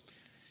 So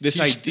this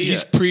idea,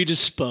 he's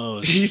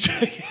predisposed.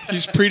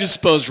 He's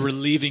predisposed,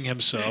 relieving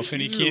himself,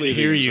 and he can't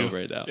hear you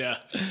right now. Yeah,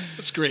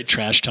 that's great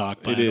trash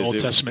talk by an Old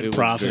Testament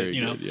prophet.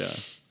 You know, good, yeah.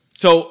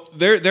 So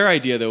their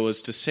idea though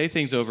was to say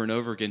things over and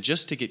over again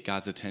just to get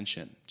God's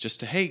attention,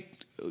 just to, hey,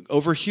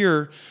 over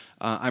here.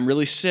 I'm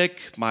really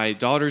sick. My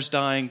daughter's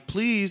dying.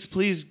 Please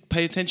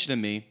pay attention to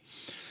me.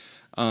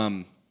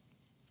 And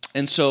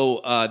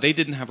so they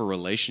didn't have a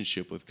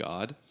relationship with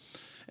God.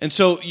 And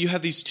so you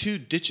have these two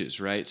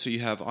ditches, right? So you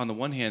have, on the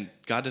one hand,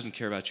 God doesn't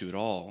care about you at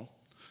all,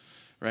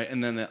 right?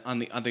 And then on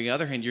the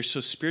other hand, you're so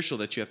spiritual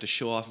that you have to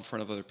show off in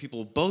front of other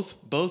people.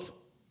 Both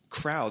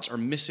crowds are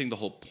missing the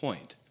whole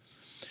point.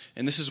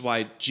 And this is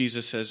why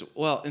Jesus says,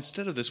 well,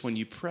 instead of this, when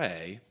you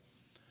pray,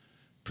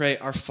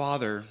 our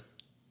Father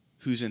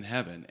who's in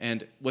heaven.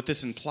 And what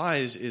this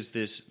implies is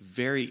this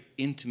very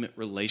intimate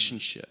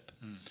relationship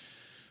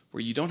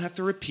where you don't have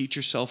to repeat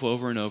yourself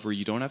over and over.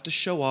 You don't have to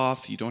show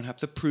off. You don't have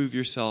to prove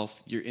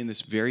yourself. You're in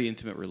this very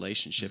intimate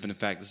relationship. And in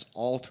fact, this is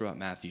all throughout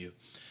Matthew,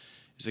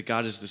 is that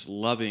God is this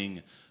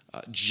loving,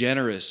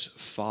 generous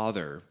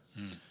Father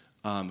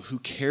who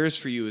cares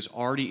for you, is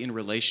already in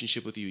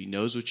relationship with you. He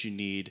knows what you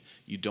need.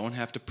 You don't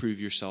have to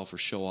prove yourself or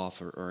show off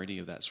or any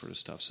of that sort of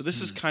stuff. So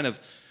this is kind of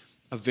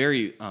a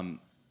very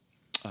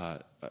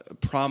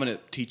prominent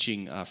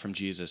teaching from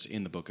Jesus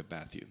in the book of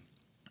Matthew.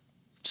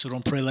 So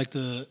don't pray like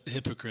the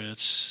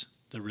hypocrites,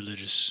 the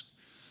religious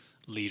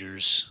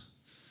leaders.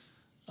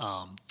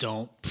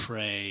 Don't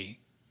pray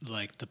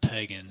like the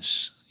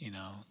pagans,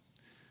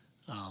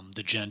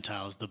 the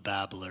Gentiles, the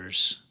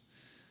babblers.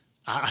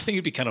 I think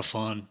it'd be kind of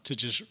fun to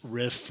just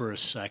riff for a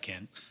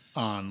second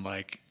on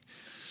like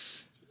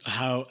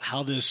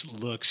how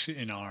this looks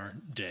in our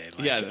day.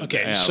 Like,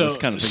 okay, yeah,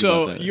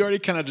 so you already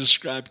kind of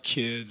described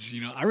kids.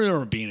 I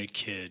remember being a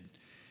kid,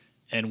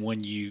 and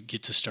when you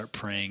get to start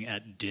praying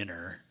at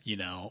dinner,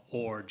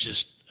 or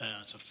just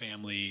it's a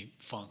family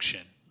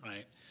function,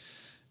 right?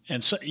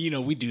 And so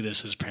we do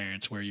this as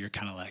parents, where you're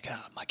kind of like,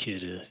 my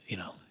kid,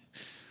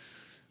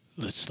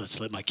 let's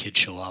let my kid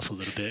show off a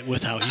little bit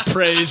with how he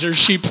prays or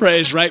she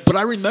prays, right? But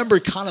I remember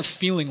kind of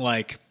feeling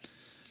like,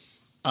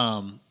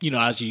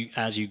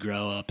 as you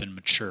grow up and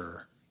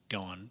mature,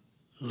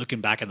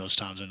 looking back at those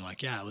times and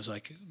like, I was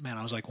like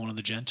one of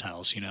the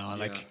Gentiles,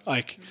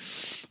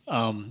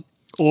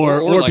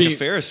 or like being a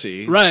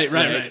Pharisee, right,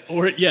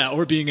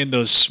 or being in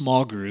those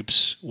small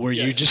groups where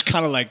you just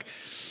kind of like,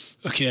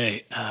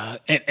 okay,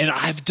 and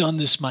I've done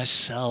this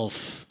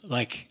myself,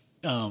 like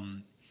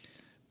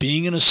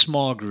being in a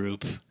small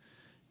group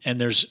and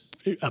there's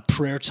a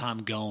prayer time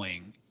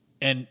going,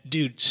 and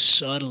dude,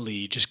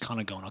 subtly just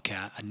kind of going, okay,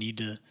 I need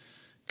to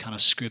kind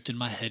of script in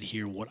my head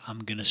here what I'm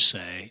going to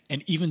say,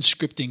 and even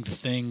scripting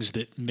things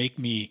that make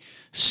me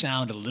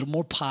sound a little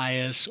more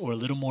pious or a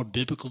little more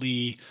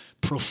biblically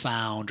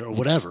profound or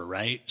whatever,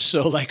 right?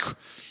 So like,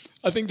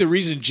 I think the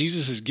reason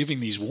Jesus is giving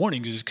these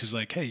warnings is because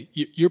like, hey,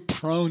 you're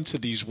prone to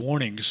these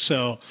warnings.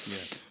 So,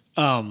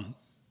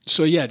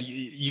 do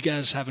you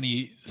guys have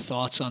any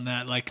thoughts on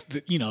that? Like,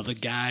 the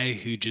guy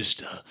who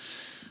just,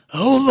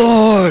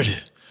 oh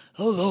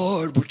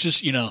Lord, we're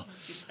just,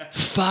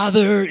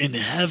 Father in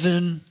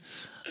heaven.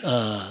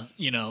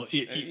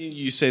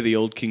 You say the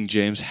old King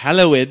James,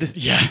 hallowed.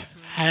 Yeah,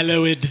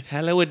 hallowed.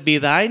 Hallowed be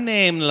thy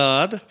name,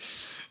 Lord.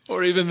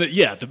 Or even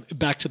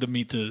back to the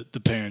meet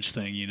the parents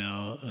thing,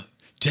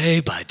 day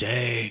by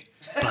day,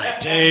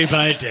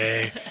 by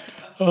day.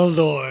 Oh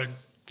Lord,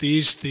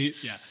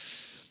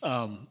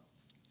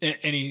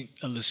 Any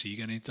Alyssa, you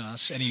got any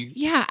thoughts?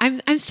 Yeah,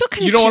 I'm still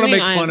kind of. You don't want to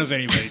make fun of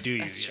anybody, do you?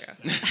 That's true.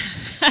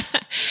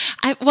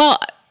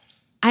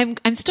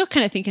 I'm still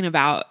kind of thinking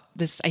about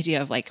this idea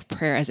of like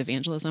prayer as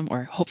evangelism,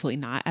 or hopefully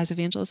not as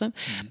evangelism.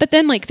 Mm-hmm. But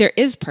then like there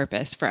is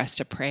purpose for us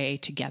to pray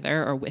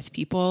together or with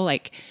people.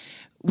 Like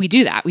we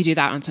do that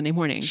on Sunday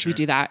mornings. Sure. We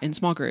do that in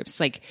small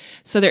groups. Like,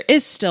 so there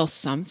is still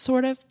some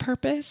sort of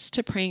purpose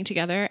to praying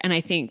together. And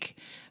I think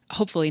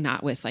hopefully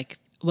not with like,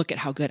 look at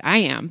how good I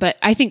am. But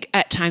I think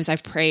at times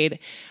I've prayed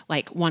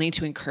like wanting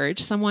to encourage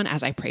someone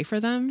as I pray for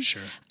them.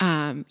 Sure.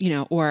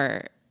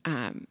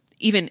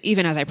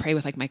 Even as I pray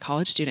with like my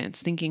college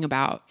students, thinking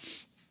about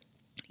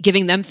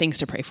giving them things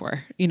to pray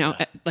for,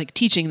 like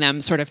teaching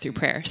them sort of through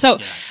prayer. So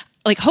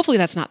like, hopefully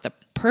that's not the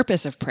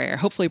purpose of prayer.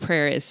 Hopefully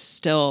prayer is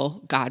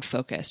still God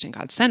focused and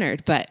God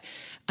centered, but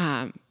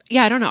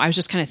yeah, I don't know. I was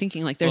just kind of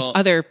thinking like there's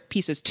other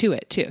pieces to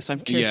it too. So I'm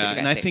curious. Yeah, what you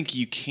and guys I think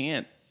you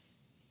can't.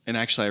 And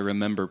actually, I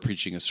remember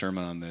preaching a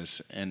sermon on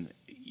this, and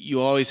you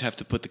always have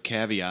to put the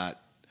caveat.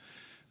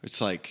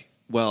 It's like,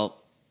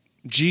 well,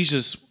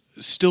 Jesus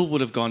still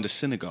would have gone to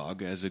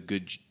synagogue as a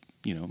good,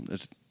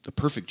 as a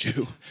perfect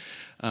Jew,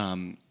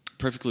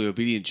 perfectly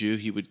obedient Jew.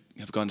 He would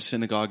have gone to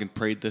synagogue and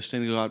prayed the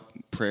synagogue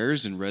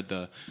prayers and read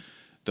the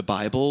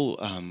Bible,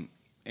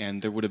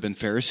 and there would have been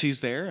Pharisees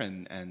there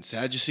and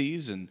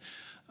Sadducees, and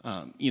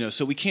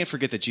so we can't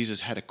forget that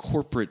Jesus had a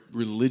corporate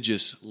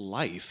religious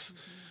life,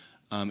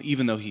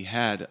 even though he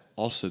had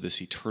also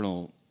this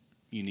eternal,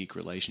 unique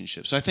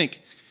relationship. So I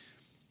think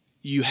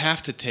you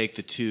have to take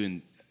the two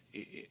and,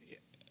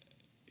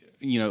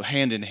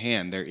 hand in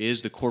hand. There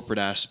is the corporate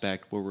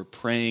aspect where we're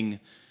praying,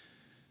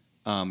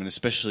 and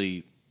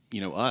especially,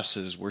 us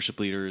as worship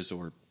leaders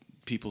or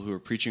people who are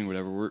preaching or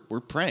whatever,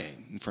 we're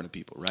praying in front of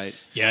people, right?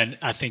 Yeah, and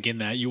I think in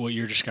that, what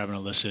you're describing,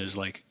 Alyssa, is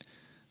like,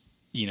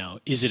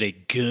 is it a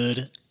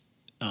good,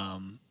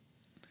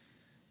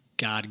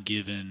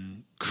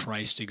 God-given,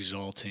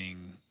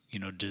 Christ-exalting,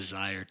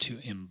 desire to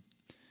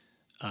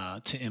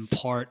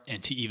impart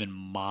and to even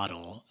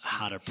model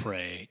how to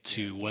pray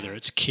to whether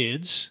it's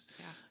kids,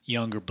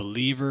 younger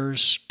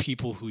believers,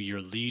 people who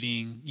you're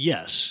leading?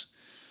 Yes.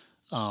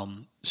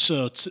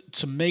 So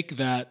to make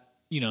that,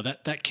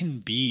 that can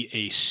be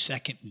a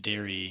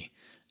secondary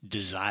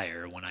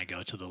desire when I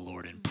go to the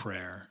Lord in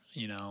prayer,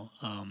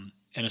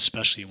 and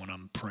especially when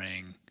I'm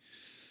praying.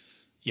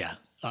 Yeah,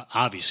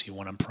 obviously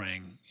when I'm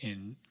praying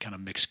in kind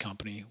of mixed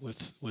company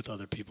with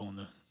other people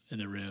in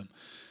the room,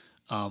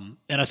 and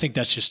I think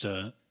that's just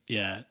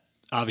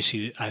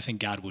obviously I think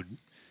God would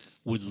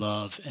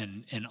love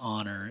and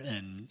honor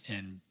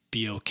and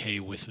be okay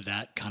with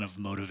that kind of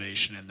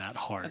motivation and that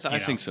heart. I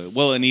think so.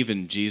 Well, and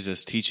even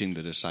Jesus teaching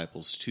the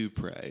disciples to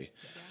pray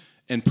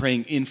and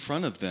praying in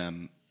front of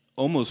them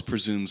almost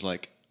presumes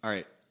like, all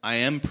right, I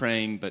am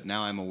praying, but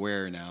now I'm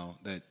aware now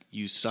that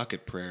you suck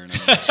at prayer and I'm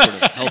going to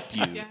sort of help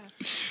you. Yeah.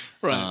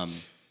 Right.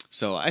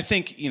 So I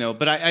think,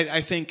 but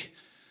I think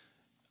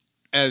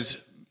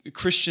as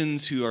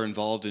Christians who are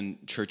involved in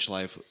church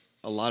life,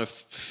 a lot of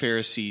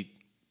Pharisee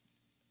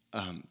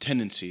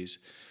tendencies.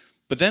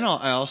 But then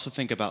I also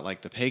think about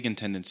like the pagan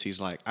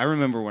tendencies. Like I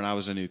remember when I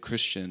was a new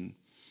Christian,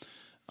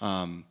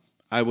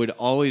 I would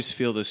always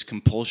feel this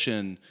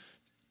compulsion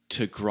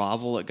to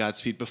grovel at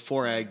God's feet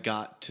before I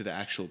got to the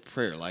actual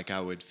prayer. Like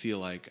I would feel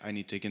like I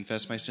need to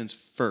confess my sins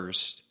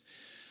first.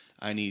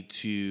 I need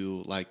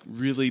to like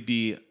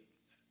really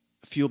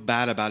feel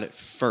bad about it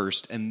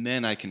first, and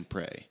then I can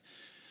pray.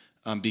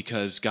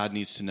 Because God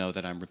needs to know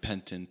that I'm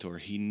repentant, or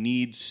He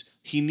needs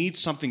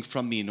something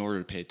from me in order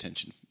to pay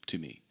attention to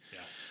me. Yeah.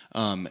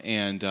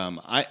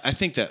 I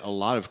think that a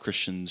lot of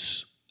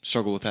Christians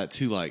struggle with that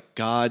too. Like,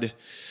 God,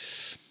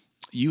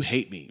 you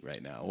hate me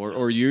right now,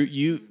 or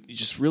you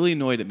just really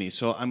annoyed at me.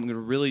 So I'm going to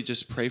really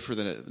just pray for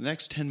the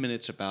next 10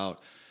 minutes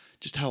about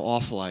just how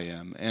awful I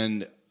am.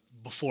 And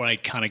before I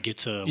kind of get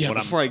to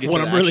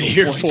what I'm really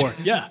here point. for.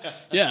 Yeah.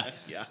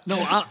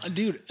 No,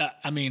 dude,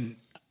 I mean,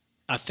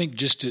 I think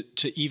just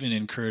to even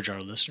encourage our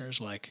listeners,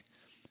 like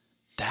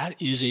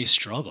that is a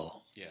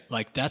struggle. Yeah.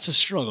 Like that's a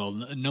struggle.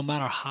 No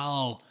matter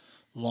how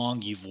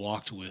long you've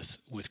walked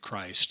with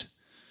Christ,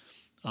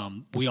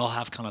 we all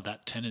have kind of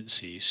that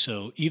tendency.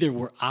 So either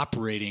we're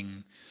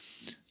operating,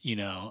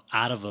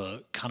 out of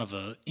a kind of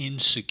a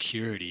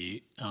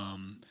insecurity,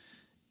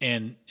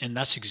 and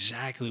that's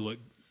exactly what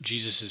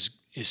Jesus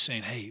is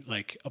saying. Hey,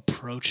 like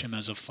approach Him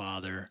as a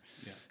father.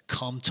 Yeah.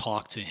 Come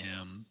talk to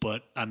Him.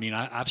 But I mean,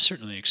 I've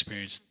certainly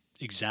experienced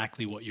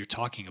exactly what you're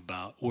talking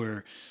about,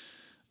 where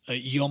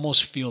you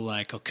almost feel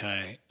like,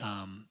 okay,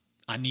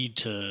 I need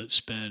to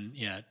spend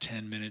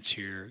 10 minutes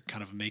here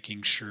kind of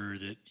making sure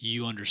that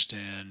you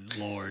understand,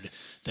 Lord,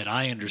 that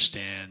I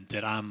understand,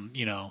 that I'm,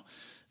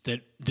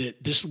 that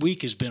this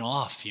week has been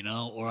off,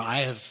 or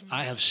I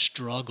have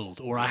struggled,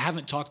 or I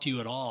haven't talked to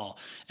you at all,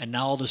 and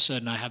now all of a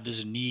sudden I have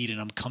this need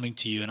and I'm coming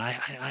to you, and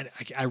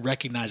I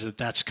recognize that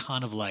that's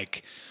kind of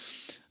like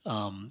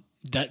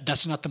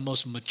that's not the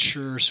most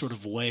mature sort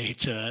of way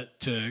to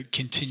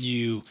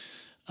continue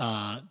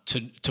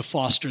to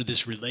foster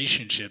this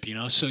relationship,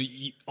 So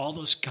all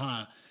those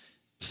kind of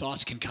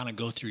thoughts can kind of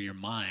go through your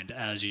mind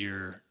as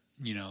you're,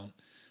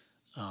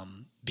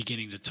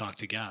 beginning to talk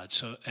to God.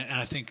 So, and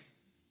I think,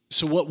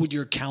 so what would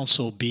your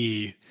counsel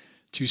be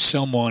to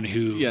someone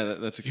who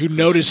that's a good who question.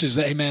 notices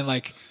that, hey man,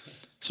 like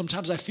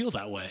sometimes I feel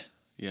that way.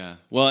 Yeah.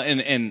 Well,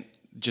 and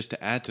just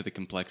to add to the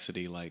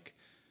complexity, like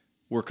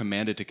we're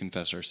commanded to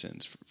confess our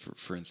sins,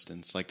 for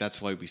instance. Like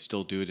that's why we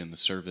still do it in the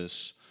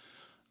service.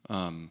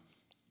 And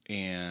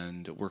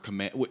we're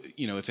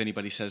if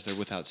anybody says they're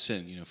without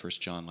sin, 1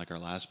 John, like our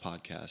last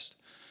podcast.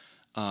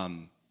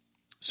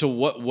 So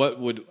what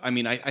would,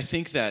 I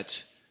think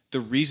that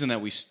the reason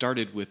that we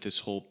started with this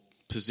whole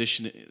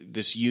position,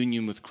 this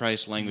union with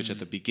Christ language at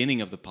the beginning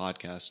of the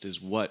podcast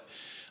is all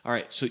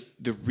right, so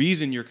the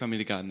reason you're coming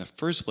to God in the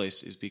first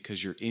place is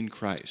because you're in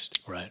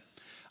Christ. Right.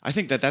 I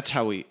think that that's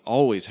how we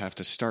always have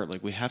to start.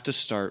 Like, we have to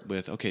start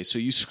with, okay, so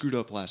you screwed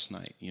up last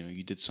night.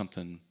 You did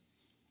something,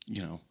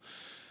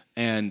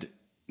 and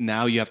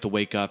now you have to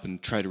wake up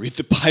and try to read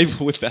the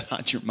Bible with that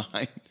on your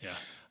mind.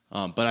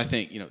 Yeah. But I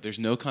think, there's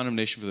no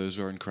condemnation for those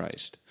who are in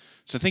Christ.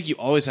 So I think you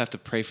always have to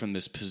pray from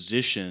this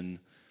position.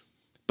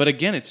 But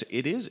again, it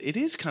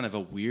is kind of a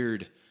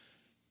weird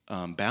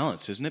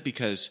balance, isn't it?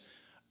 Because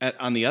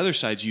on the other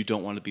side, you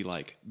don't want to be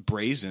like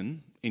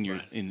brazen in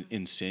your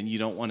in sin. You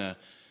don't want to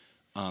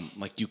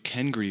you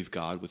can grieve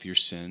God with your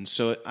sin.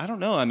 So I don't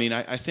know. I mean,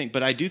 I think,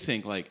 but I do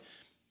think like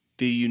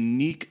the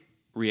unique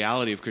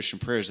reality of Christian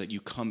prayer is that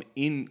you come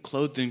in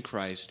clothed in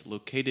Christ,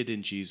 located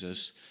in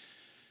Jesus,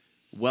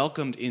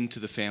 welcomed into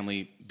the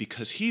family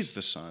because he's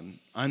the son.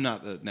 I'm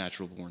not the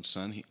natural born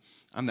son.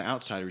 I'm the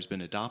outsider who's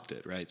been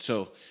adopted, right?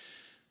 So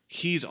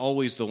he's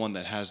always the one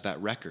that has that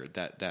record,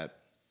 that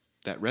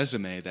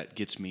resume that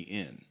gets me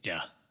in.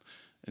 Yeah.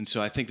 And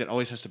so I think that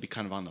always has to be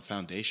kind of on the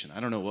foundation.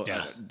 I don't know.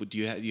 Do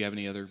you have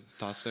any other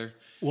thoughts there?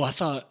 Well, I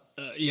thought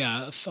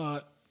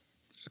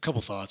a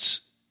couple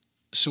thoughts.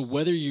 So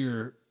whether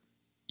you're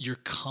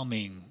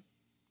coming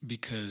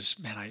because,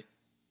 man,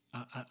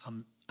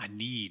 I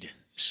need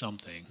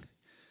something,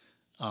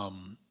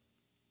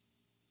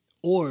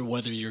 or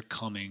whether you're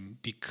coming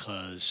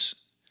because,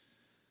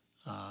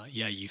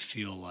 you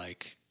feel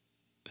like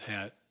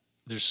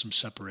there's some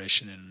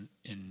separation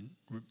in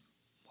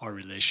our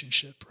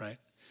relationship, right?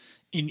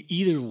 In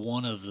either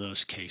one of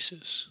those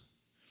cases,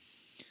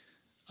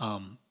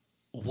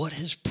 what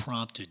has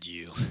prompted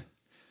you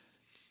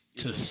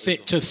to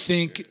think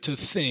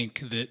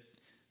that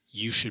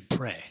you should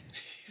pray?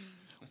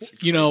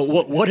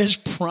 What has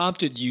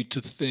prompted you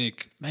to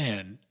think,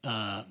 man,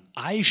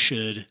 I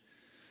should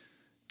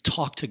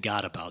talk to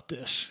God about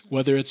this,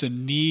 whether it's a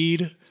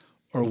need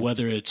or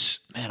whether it's,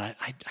 man,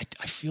 I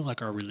feel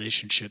like our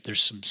relationship,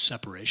 there's some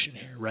separation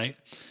here, right?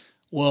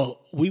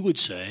 Well, we would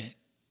say,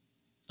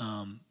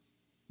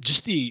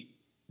 just the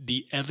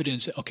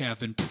evidence, okay, I've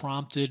been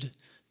prompted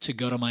to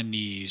go to my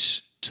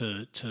knees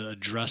to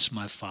address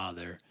my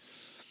Father.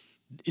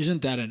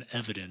 Isn't that an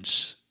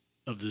evidence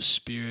of the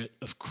Spirit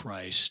of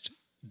Christ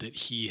that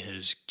he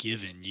has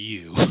given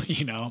you,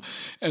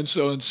 And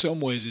so in some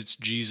ways it's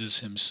Jesus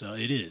himself.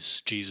 It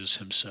is Jesus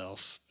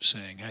himself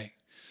saying, hey,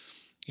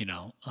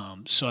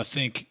 so I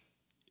think,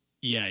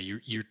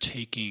 you're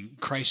taking,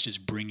 Christ is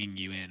bringing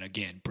you in,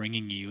 again,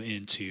 bringing you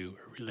into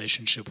a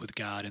relationship with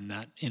God in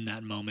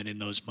that moment, in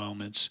those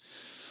moments.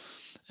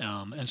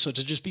 And so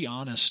to just be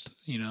honest,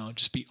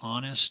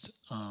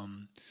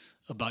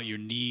 about your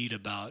need,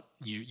 about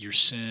your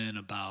sin,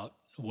 about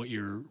what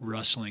you're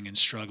wrestling and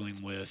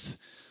struggling with,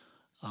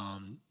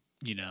 and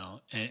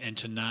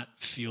to not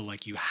feel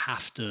like you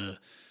have to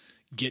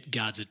get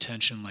God's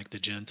attention like the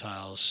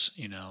Gentiles,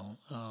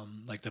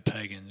 like the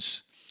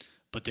pagans,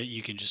 but that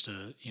you can just,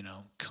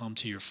 come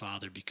to your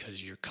Father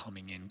because you're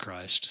coming in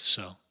Christ.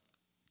 So.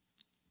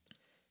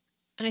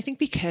 And I think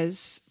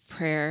because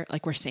prayer,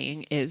 like we're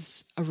saying,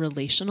 is a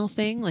relational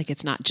thing, like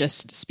it's not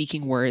just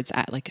speaking words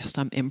at like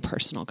some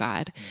impersonal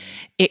God,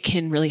 it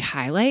can really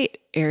highlight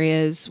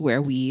areas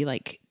where we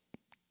like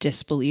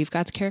disbelieve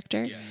God's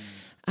character.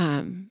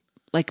 Yeah.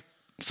 Like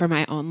for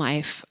my own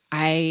life,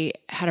 I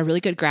had a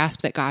really good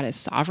grasp that God is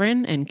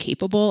sovereign and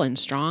capable and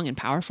strong and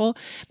powerful,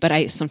 but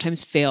I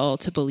sometimes fail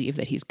to believe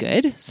that he's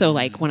good. So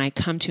like when I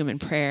come to him in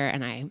prayer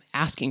and I'm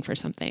asking for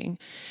something,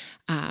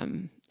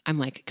 I'm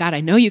like, God,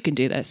 I know you can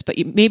do this, but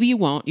maybe you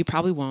won't. You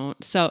probably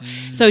won't. So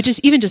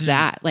just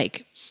that,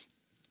 like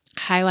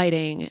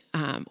highlighting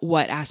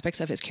what aspects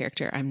of his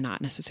character I'm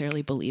not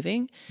necessarily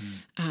believing.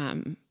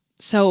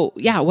 So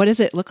yeah, what does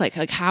it look like?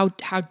 Like how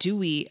do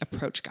we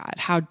approach God?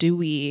 How do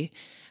we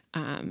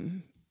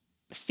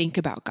think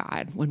about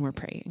God when we're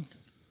praying?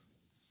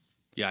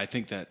 Yeah, I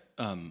think that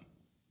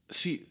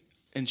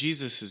and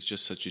Jesus is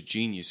just such a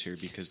genius here,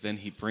 because then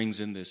he brings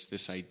in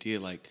this idea,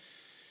 like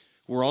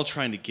we're all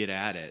trying to get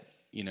at it,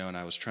 and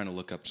I was trying to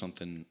look up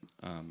something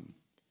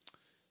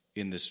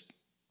in this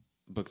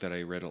book that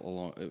I read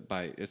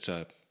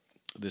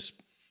this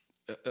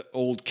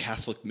old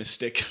Catholic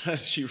mystic.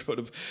 She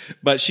wrote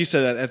but she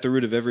said that at the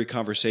root of every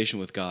conversation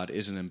with God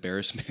is an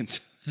embarrassment,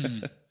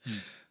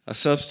 a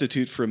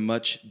substitute for a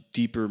much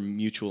deeper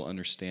mutual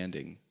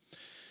understanding.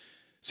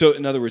 So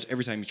in other words,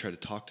 every time you try to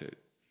talk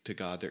to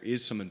God, there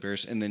is some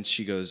embarrassment. And then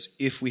she goes,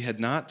 if we had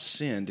not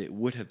sinned, it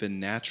would have been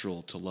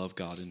natural to love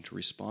God and to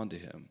respond to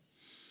him.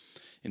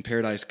 In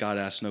paradise, God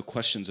asks no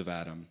questions of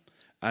Adam.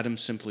 Adam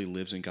simply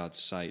lives in God's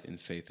sight in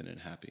faith and in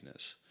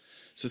happiness.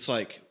 So it's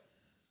like,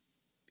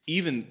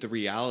 even the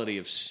reality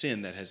of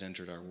sin that has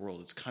entered our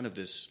world, it's kind of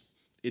this,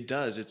 it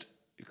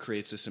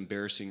creates this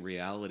embarrassing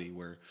reality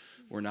where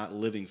we're not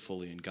living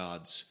fully in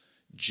God's,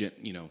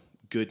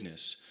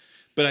 goodness.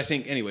 But I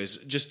think, anyways,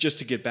 just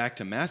to get back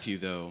to Matthew,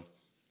 though,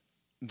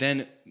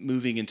 then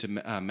moving into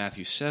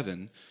Matthew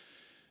 7,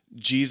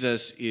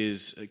 Jesus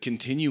is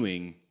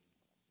continuing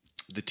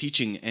the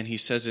teaching, and he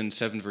says in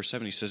 7 verse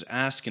 7, he says,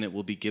 ask and it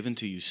will be given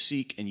to you,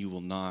 seek and you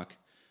will knock,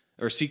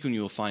 or seek and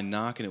you will find,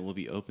 knock and it will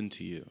be open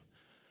to you.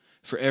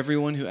 For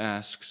everyone who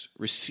asks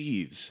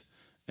receives,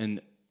 and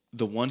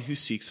the one who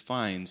seeks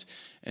finds,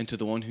 and to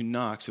the one who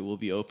knocks it will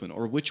be open.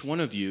 Or which one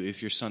of you,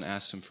 if your son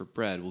asks him for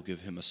bread, will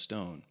give him a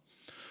stone?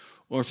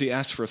 Or if he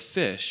asks for a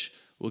fish,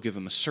 will give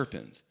him a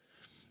serpent?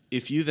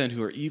 If you then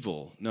who are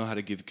evil know how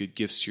to give good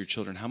gifts to your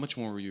children, how much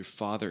more will your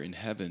Father in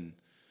heaven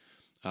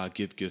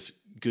give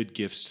good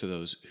gifts to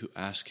those who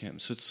ask him?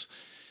 So it's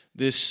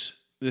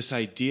this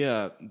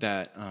idea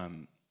that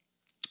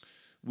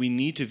we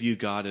need to view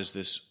God as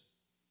this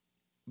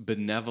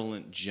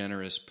benevolent,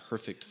 generous,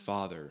 perfect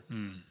Father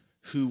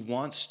who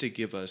wants to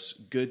give us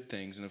good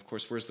things. And of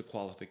course, where's the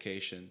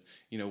qualification?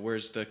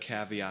 Where's the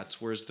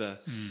caveats? Where's the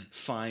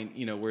fine?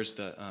 Where's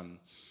the...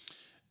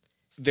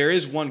 there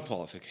is one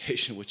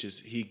qualification, which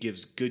is he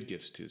gives good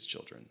gifts to his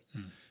children.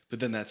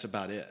 But then that's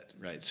about it,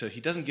 right? So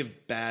he doesn't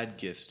give bad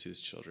gifts to his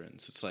children.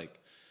 So it's like,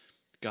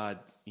 God,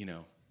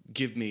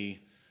 give me,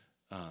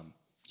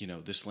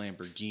 this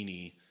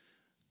Lamborghini.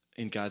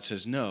 And God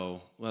says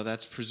no. Well,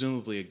 that's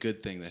presumably a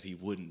good thing that he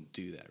wouldn't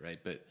do that, right?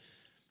 But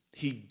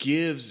he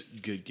gives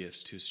good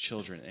gifts to his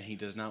children, and he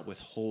does not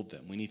withhold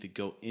them. We need to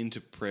go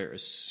into prayer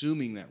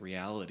assuming that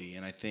reality.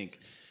 And I think,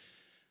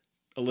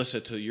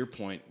 Alyssa, to your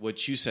point,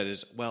 what you said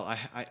is, well,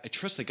 I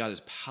trust that God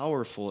is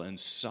powerful and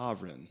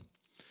sovereign.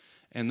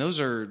 And those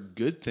are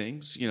good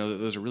things.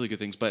 Those are really good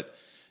things. But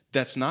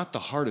that's not the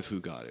heart of who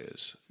God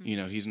is.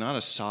 He's not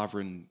a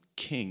sovereign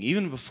king.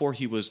 Even before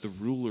he was the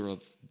ruler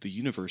of the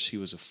universe, he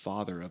was a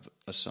father of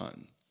a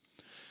son.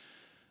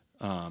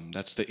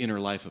 That's the inner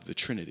life of the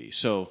Trinity.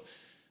 So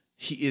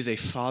he is a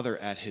father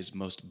at his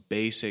most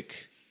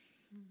basic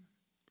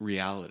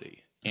reality.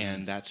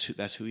 And that's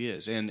who he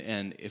is.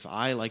 And if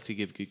I like to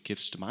give good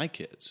gifts to my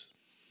kids,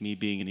 me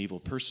being an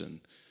evil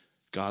person,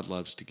 God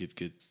loves to give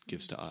good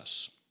gifts to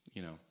us.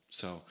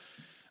 So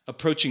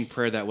approaching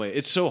prayer that way,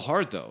 it's so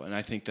hard though, and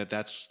I think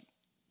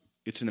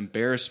it's an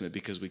embarrassment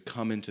because we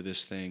come into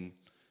this thing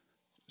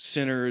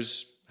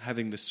sinners,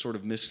 having this sort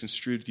of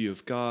misconstrued view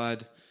of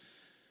God,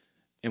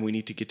 and we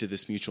need to get to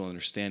this mutual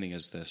understanding,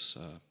 as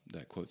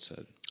that quote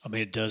said. I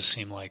mean, it does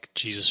seem like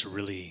Jesus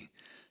really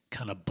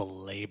kind of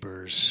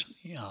belabors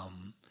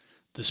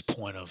this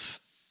point of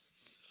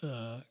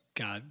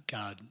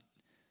God,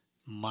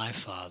 my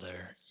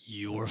Father,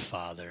 your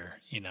Father,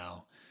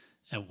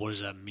 and what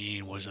does that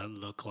mean? What does that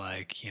look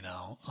like?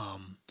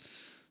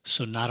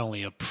 So not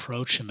only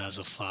approach him as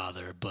a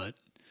father, but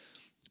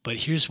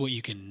here's what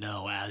you can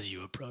know as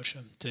you approach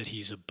him, that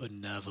he's a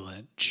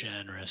benevolent,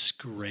 generous,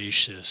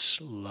 gracious,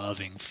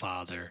 loving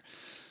Father.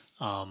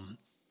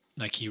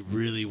 Like he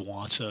really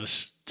wants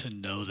us to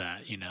know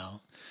that,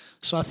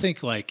 So I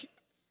think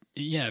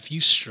if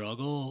you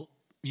struggle,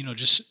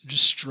 just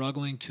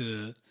struggling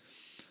to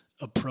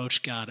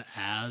approach God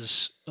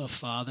as a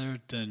father,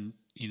 then,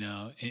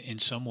 in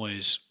some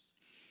ways,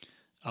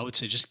 I would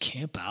say just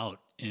camp out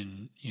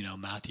in,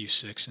 Matthew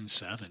 6 and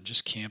 7.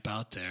 Just camp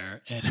out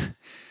there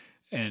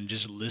and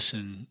just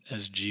listen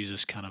as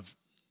Jesus kind of,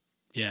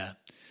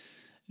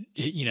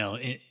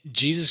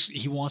 Jesus,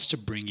 he wants to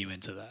bring you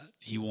into that.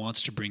 He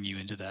wants to bring you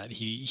into that.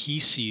 He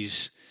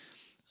sees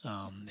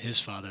his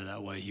Father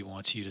that way. He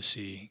wants you to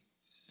see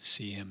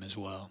him as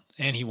well.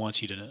 And he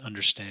wants you to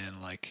understand,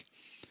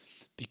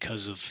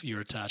 because of your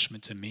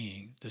attachment to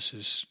me,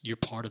 you're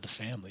part of the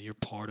family.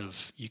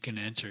 You can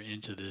enter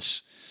into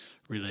this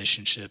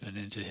relationship and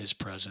into his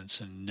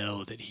presence and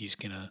know that he's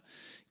going to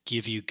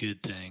give you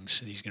good things.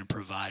 He's going to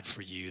provide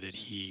for you, that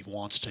he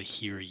wants to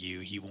hear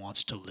you. He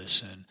wants to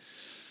listen.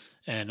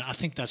 And I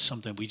think that's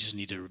something we just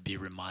need to be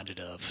reminded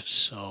of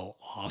so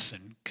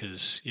often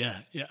because,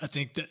 I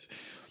think that,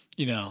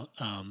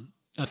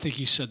 I think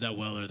you said that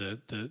well, or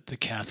the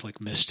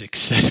Catholic mystic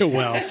said it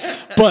well,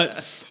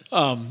 but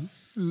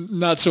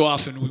not so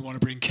often we want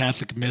to bring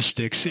Catholic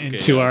mystics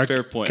into our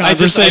fair point.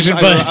 Conversation.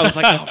 I was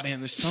like, oh man,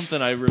 there's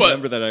something I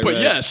remember that I read. But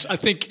yes, I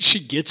think she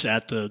gets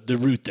at the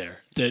root there,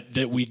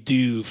 that we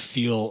do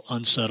feel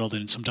unsettled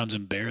and sometimes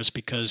embarrassed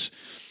because,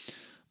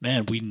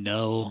 man, we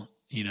know,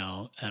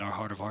 at our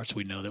heart of hearts,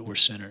 we know that we're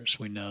sinners.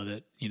 We know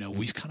that,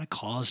 we've kind of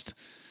caused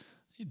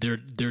there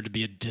to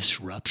be a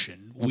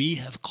disruption. We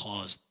have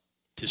caused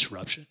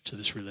disruption to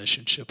this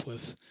relationship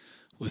with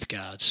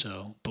God.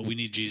 So, but we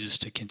need Jesus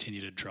to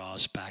continue to draw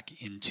us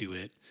back into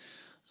it,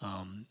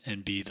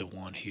 and be the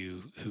one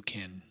who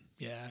can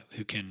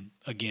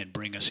again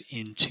bring us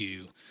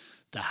into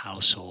the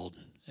household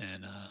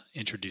and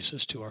introduce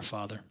us to our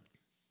Father.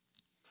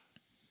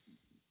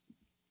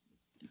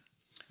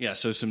 Yeah.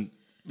 So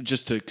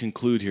just to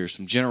conclude here,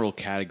 some general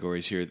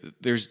categories here.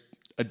 There's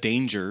a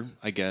danger,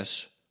 I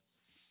guess,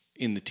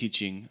 in the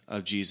teaching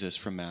of Jesus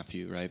from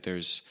Matthew, right?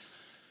 There's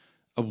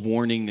a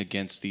warning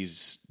against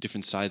these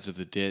different sides of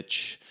the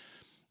ditch.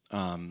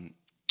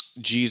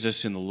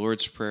 Jesus in the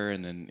Lord's Prayer,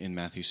 and then in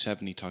Matthew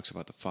 7, he talks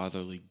about the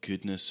fatherly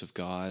goodness of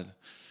God.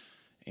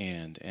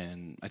 And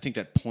I think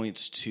that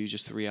points to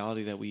just the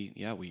reality that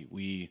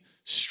we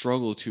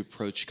struggle to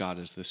approach God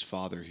as this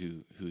Father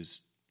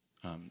who's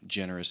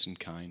generous and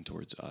kind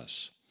towards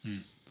us.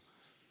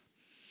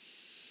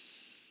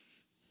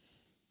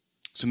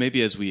 So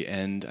maybe as we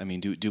end, I mean,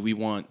 do we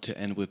want to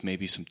end with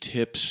maybe some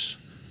tips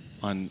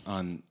on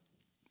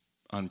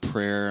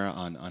prayer,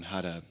 on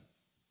how to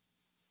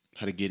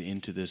get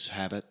into this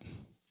habit?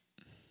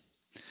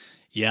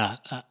 Yeah,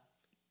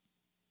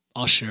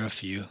 I'll share a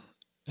few,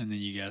 and then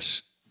you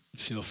guys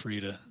feel free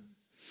to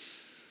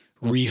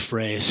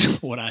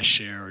rephrase what I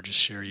share or just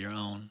share your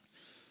own.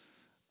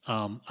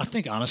 I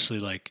think honestly,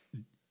 like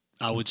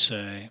I would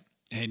say,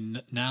 hey,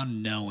 now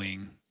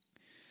knowing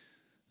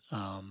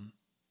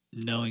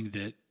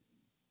that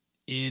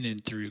in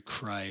and through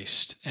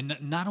Christ, and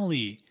not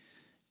only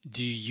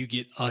do you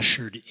get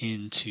ushered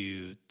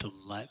into the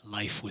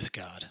life with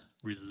God,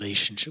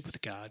 relationship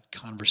with God,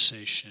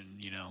 conversation,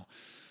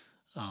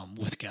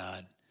 with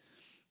God.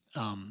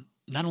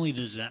 Not only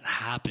does that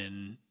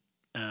happen,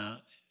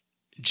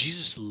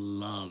 Jesus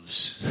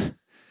loves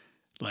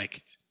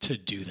to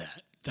do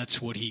that.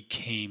 That's what he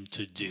came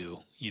to do,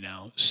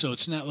 So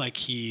it's not like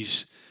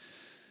he's,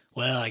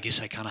 well, I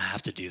guess I kind of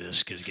have to do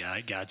this because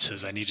God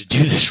says I need to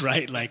do this,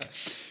 right?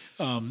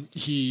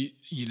 He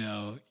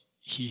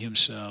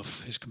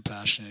himself, his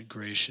compassionate,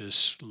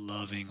 gracious,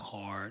 loving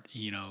heart,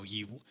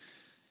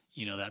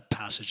 that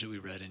passage that we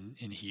read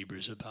in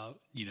Hebrews about,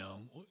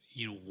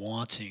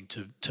 wanting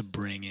to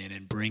bring in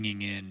and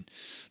bringing in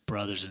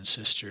brothers and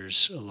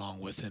sisters along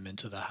with him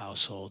into the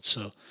household.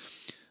 So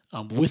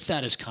with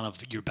that as kind of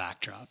your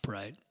backdrop,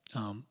 right?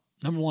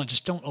 Number one,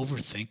 just don't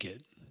overthink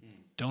it.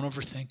 Don't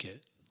overthink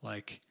it.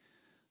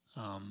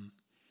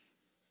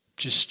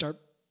 Just start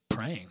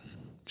praying.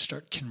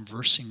 Start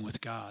conversing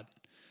with God.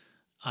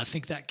 I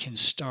think that can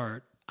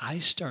start. I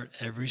start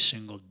every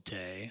single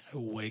day. I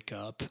wake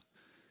up,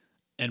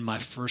 and my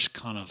first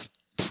kind of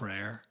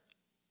prayer,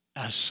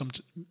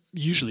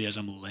 usually as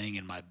I'm laying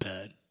in my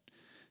bed,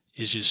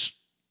 is just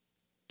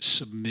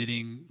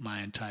submitting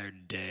my entire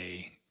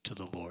day to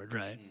the Lord,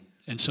 right?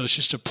 And so it's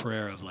just a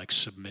prayer of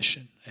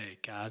submission. Hey,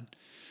 God,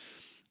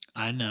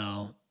 I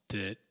know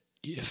that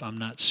if I'm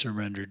not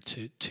surrendered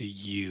to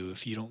you,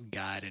 if you don't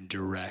guide and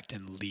direct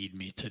and lead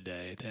me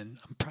today, then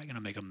I'm probably going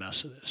to make a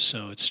mess of this.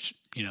 So it's,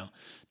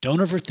 don't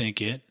overthink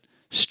it.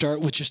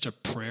 Start with just a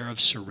prayer of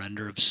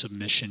surrender, of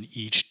submission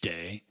each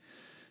day.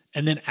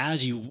 And then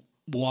as you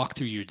walk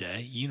through your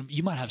day,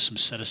 you might have some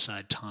set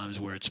aside times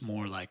where it's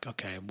more like,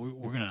 okay,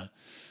 we're going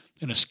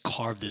to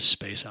carve this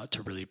space out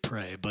to really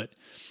pray. But,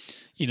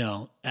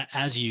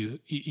 as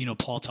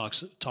Paul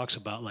talks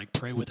about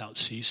pray without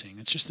ceasing.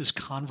 It's just this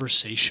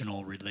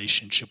conversational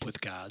relationship with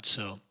God.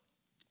 So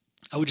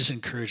I would just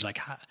encourage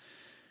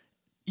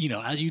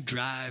as you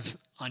drive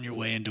on your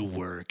way into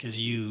work, as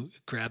you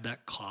grab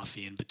that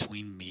coffee in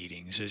between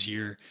meetings, as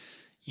you're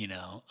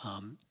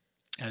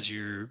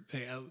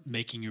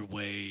making your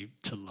way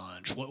to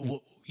lunch,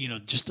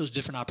 just those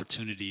different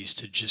opportunities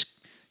to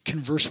just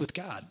converse with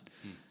God.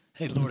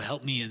 Hey, Lord,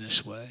 help me in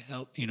this way.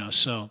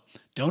 So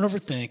don't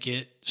overthink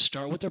it.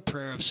 Start with a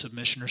prayer of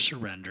submission or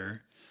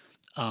surrender.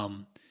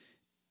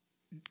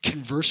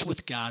 Converse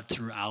with God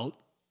throughout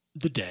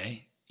the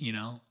day,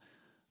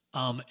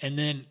 and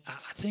then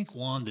I think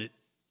one that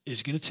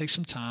is going to take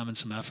some time and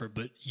some effort,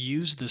 but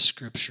use the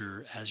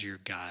scripture as your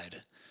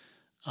guide.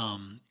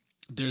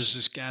 There's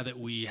this guy that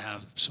we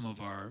have some of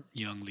our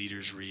young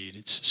leaders read.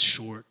 It's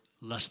short,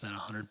 less than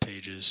 100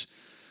 pages.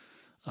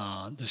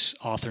 This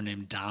author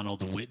named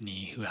Donald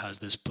Whitney, who has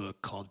this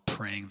book called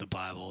Praying the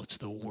Bible. It's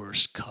the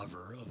worst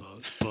cover of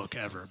a book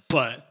ever,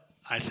 but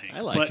I think.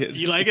 I like it.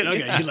 You like it? Okay,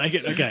 yeah. You like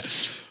it? Okay.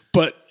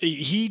 But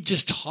he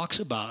just talks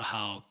about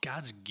how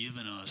God's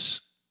given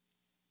us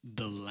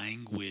the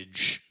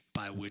language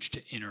by which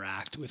to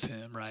interact with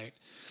him, right?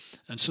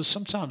 And so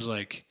sometimes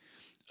a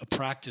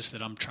practice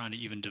that I'm trying to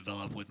even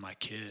develop with my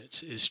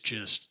kids is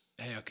just,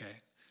 hey,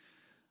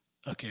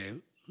 okay,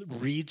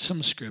 read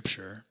some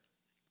scripture,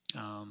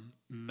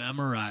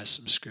 memorize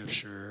some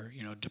scripture,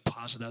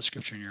 deposit that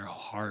scripture in your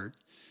heart,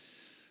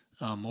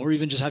 or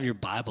even just have your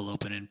Bible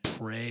open and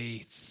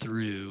pray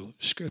through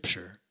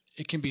scripture.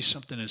 It can be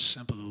something as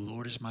simple, the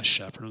Lord is my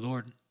shepherd.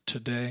 Lord,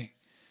 today,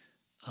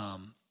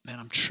 man,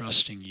 I'm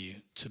trusting you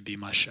to be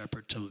my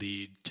shepherd, to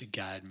lead, to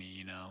guide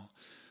me,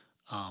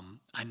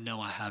 I know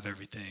I have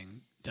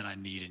everything that I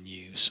need in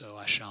you, so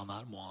I shall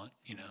not want,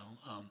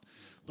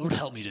 Lord,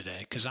 help me today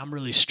because I'm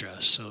really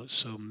stressed.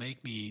 So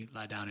make me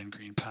lie down in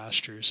green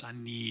pastures. I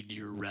need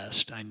your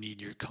rest. I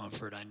need your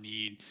comfort. I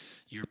need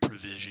your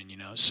provision,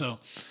 So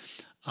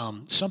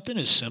something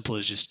as simple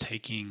as just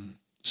taking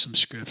some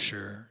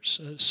scripture.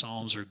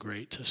 Psalms are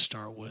great to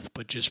start with,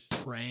 but just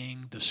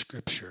praying the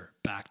scripture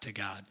back to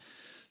God,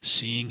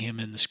 seeing him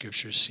in the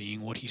scripture,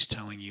 seeing what he's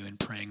telling you and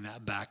praying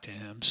that back to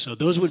him. So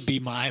those would be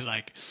my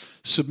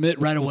submit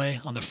right away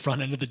on the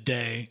front end of the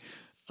day.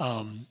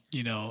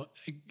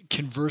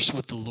 Converse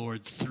with the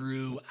Lord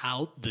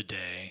throughout the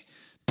day,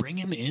 bring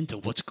him into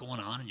what's going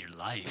on in your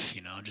life,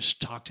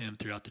 just talk to him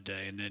throughout the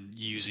day, and then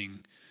using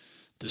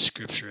the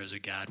scripture as a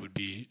guide would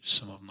be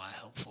some of my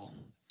helpful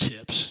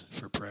tips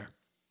for prayer.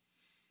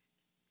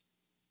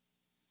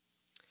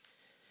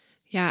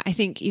 Yeah, I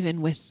think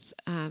even with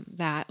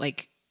that,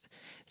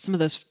 some of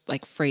those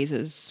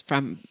phrases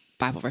from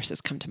Bible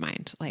verses come to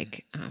mind,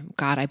 like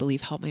God, I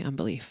believe, help my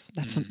unbelief.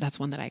 That's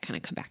one that I kind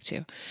of come back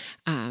to,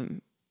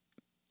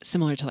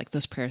 similar to like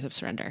those prayers of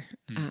surrender.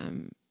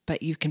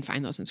 But you can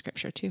find those in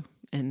Scripture too,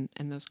 and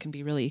those can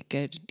be really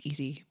good,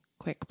 easy,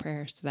 quick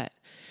prayers that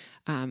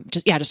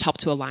just help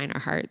to align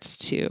our hearts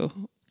to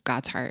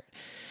God's heart.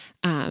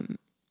 And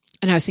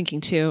I was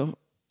thinking too,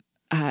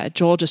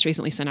 Joel just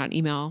recently sent out an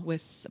email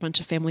with a bunch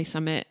of Family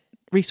Summit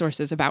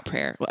resources about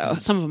prayer. Well,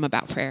 some of them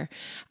about prayer.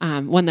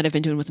 One that I've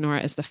been doing with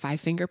Nora is the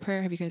 5-finger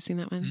prayer. Have you guys seen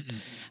that one?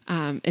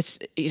 It's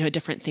a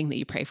different thing that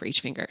you pray for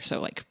each finger. So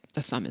like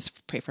the thumb is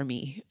pray for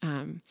me.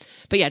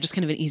 But yeah, just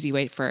kind of an easy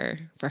way for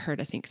her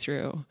to think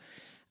through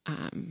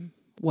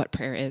what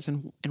prayer is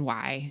and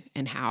why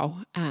and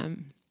how.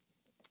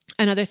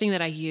 Another thing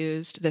that I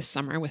used this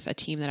summer with a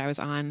team that I was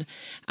on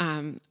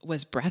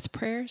was breath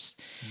prayers.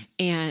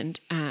 And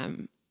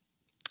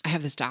I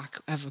have this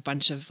doc of a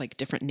bunch of like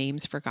different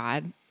names for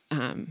God,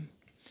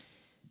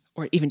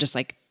 or even just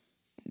like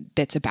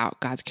bits about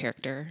God's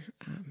character,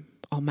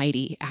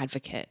 Almighty,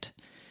 Advocate,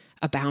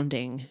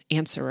 Abounding,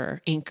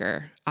 Answerer,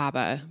 Anchor,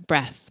 Abba,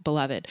 Breath,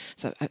 Beloved.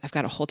 So I've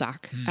got a whole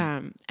doc.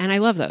 And I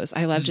love those.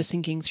 I love just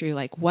thinking through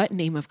like what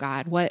name of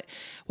God, what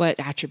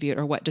attribute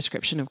or what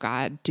description of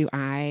God do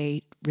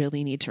I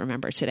really need to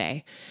remember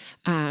today?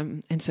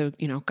 And so,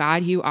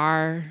 God, you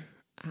are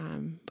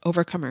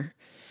overcomer.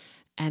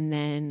 And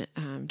then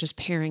just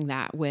pairing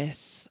that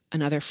with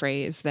another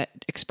phrase that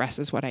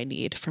expresses what I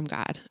need from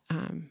God.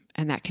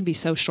 And that can be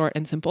so short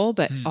and simple,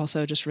 but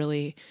also just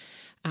really,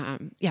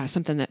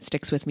 something that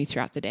sticks with me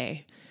throughout the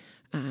day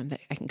that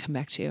I can come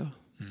back to.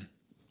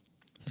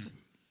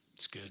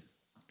 It's good.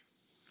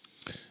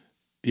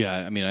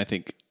 Yeah, I mean, I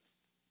think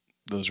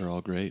those are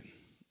all great.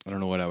 I don't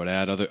know what I would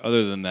add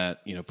other than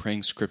that.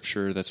 Praying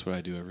Scripture. That's what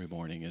I do every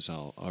morning. Is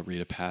I'll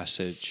read a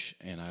passage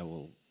and I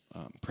will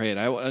pray it.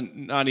 I will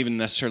not even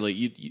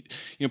necessarily.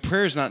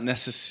 Prayer is not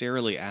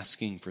necessarily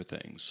asking for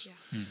things.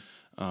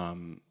 Yeah.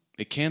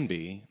 It can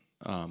be,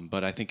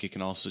 but I think it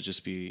can also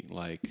just be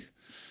like,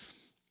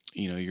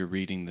 you're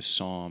reading the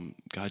Psalm.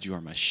 God, you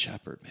are my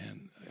shepherd,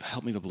 man.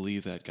 Help me to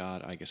believe that.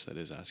 God, I guess that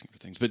is asking for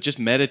things, but just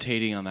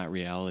meditating on that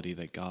reality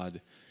that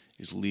God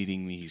is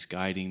leading me, He's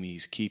guiding me,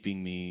 He's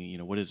keeping me.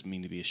 What does it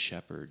mean to be a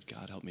shepherd?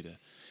 God, help me to,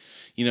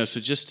 so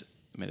just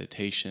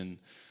meditation.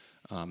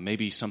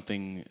 Maybe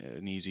something,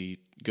 an easy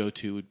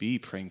go-to would be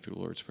praying through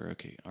Lord's Prayer.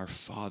 Okay, our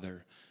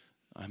Father,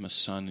 I'm a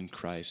son in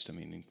Christ. I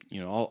mean,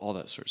 all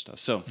that sort of stuff.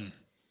 So,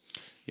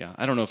 yeah,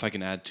 I don't know if I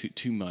can add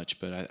too much,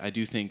 but I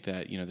do think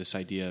that, this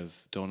idea of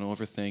don't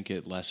overthink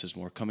it, less is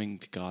more, coming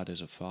to God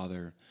as a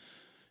father,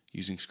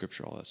 using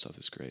Scripture, all that stuff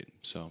is great.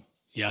 So,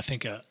 yeah, I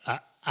think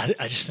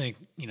I just think,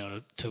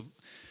 to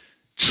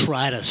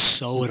try to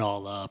sew it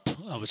all up,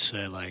 I would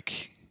say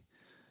like,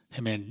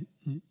 hey man,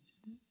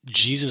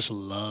 Jesus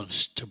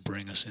loves to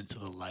bring us into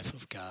the life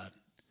of God.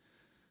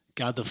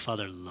 God the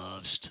Father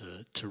loves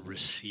to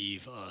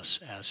receive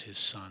us as His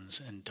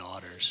sons and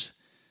daughters.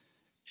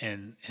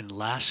 And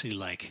lastly,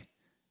 like,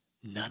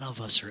 none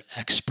of us are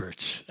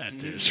experts at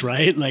this,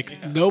 right? Like,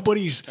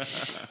 nobody's,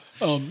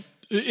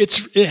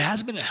 it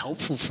has been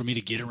helpful for me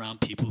to get around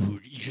people who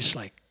you're just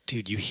like,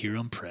 dude, you hear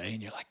them pray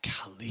and you're like,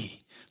 golly,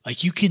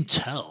 like you can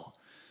tell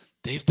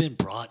they've been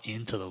brought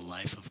into the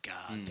life of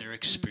God. They're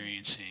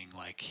experiencing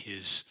like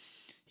His,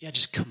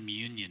 just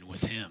communion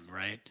with Him,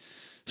 right?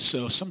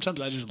 So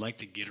sometimes I just like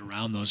to get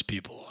around those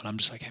people, and I'm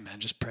just like, hey man,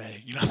 just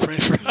pray, pray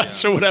for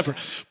us or whatever.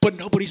 But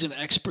nobody's an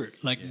expert.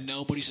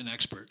 Nobody's an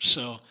expert.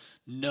 So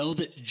know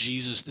that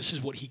Jesus, this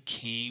is what He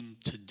came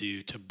to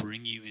do, to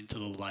bring you into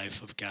the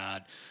life of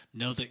God.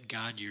 Know that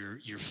God, your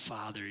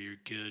Father, your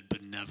good,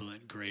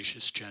 benevolent,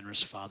 gracious,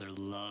 generous Father,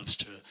 loves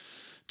to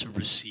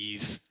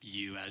receive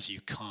you as you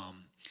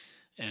come.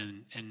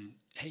 And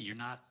hey, you're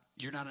not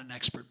an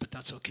expert, but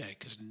that's okay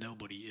because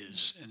nobody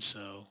is. And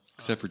so,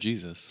 except for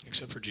Jesus.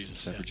 Except for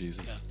Jesus.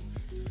 Yeah.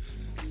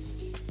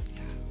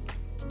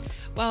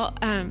 Well,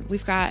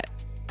 we've got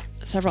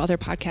several other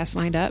podcasts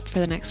lined up for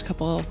the next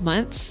couple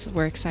months.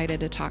 We're excited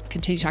to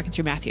continue talking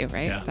through Matthew,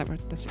 right? Yeah.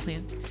 That's the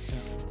plan.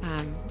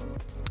 Yeah.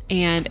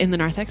 And In the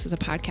Narthex is a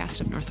podcast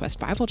of Northwest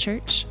Bible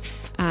Church.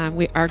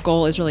 Our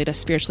goal is really to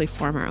spiritually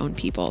form our own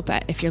people.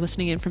 But if you're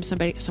listening in from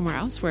somewhere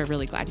else, we're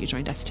really glad you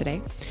joined us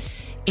today.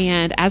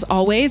 And as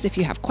always, if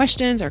you have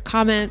questions or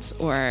comments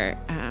or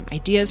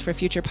ideas for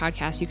future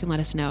podcasts, you can let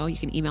us know. You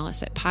can email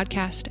us at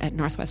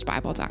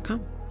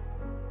podcast@northwestbible.com.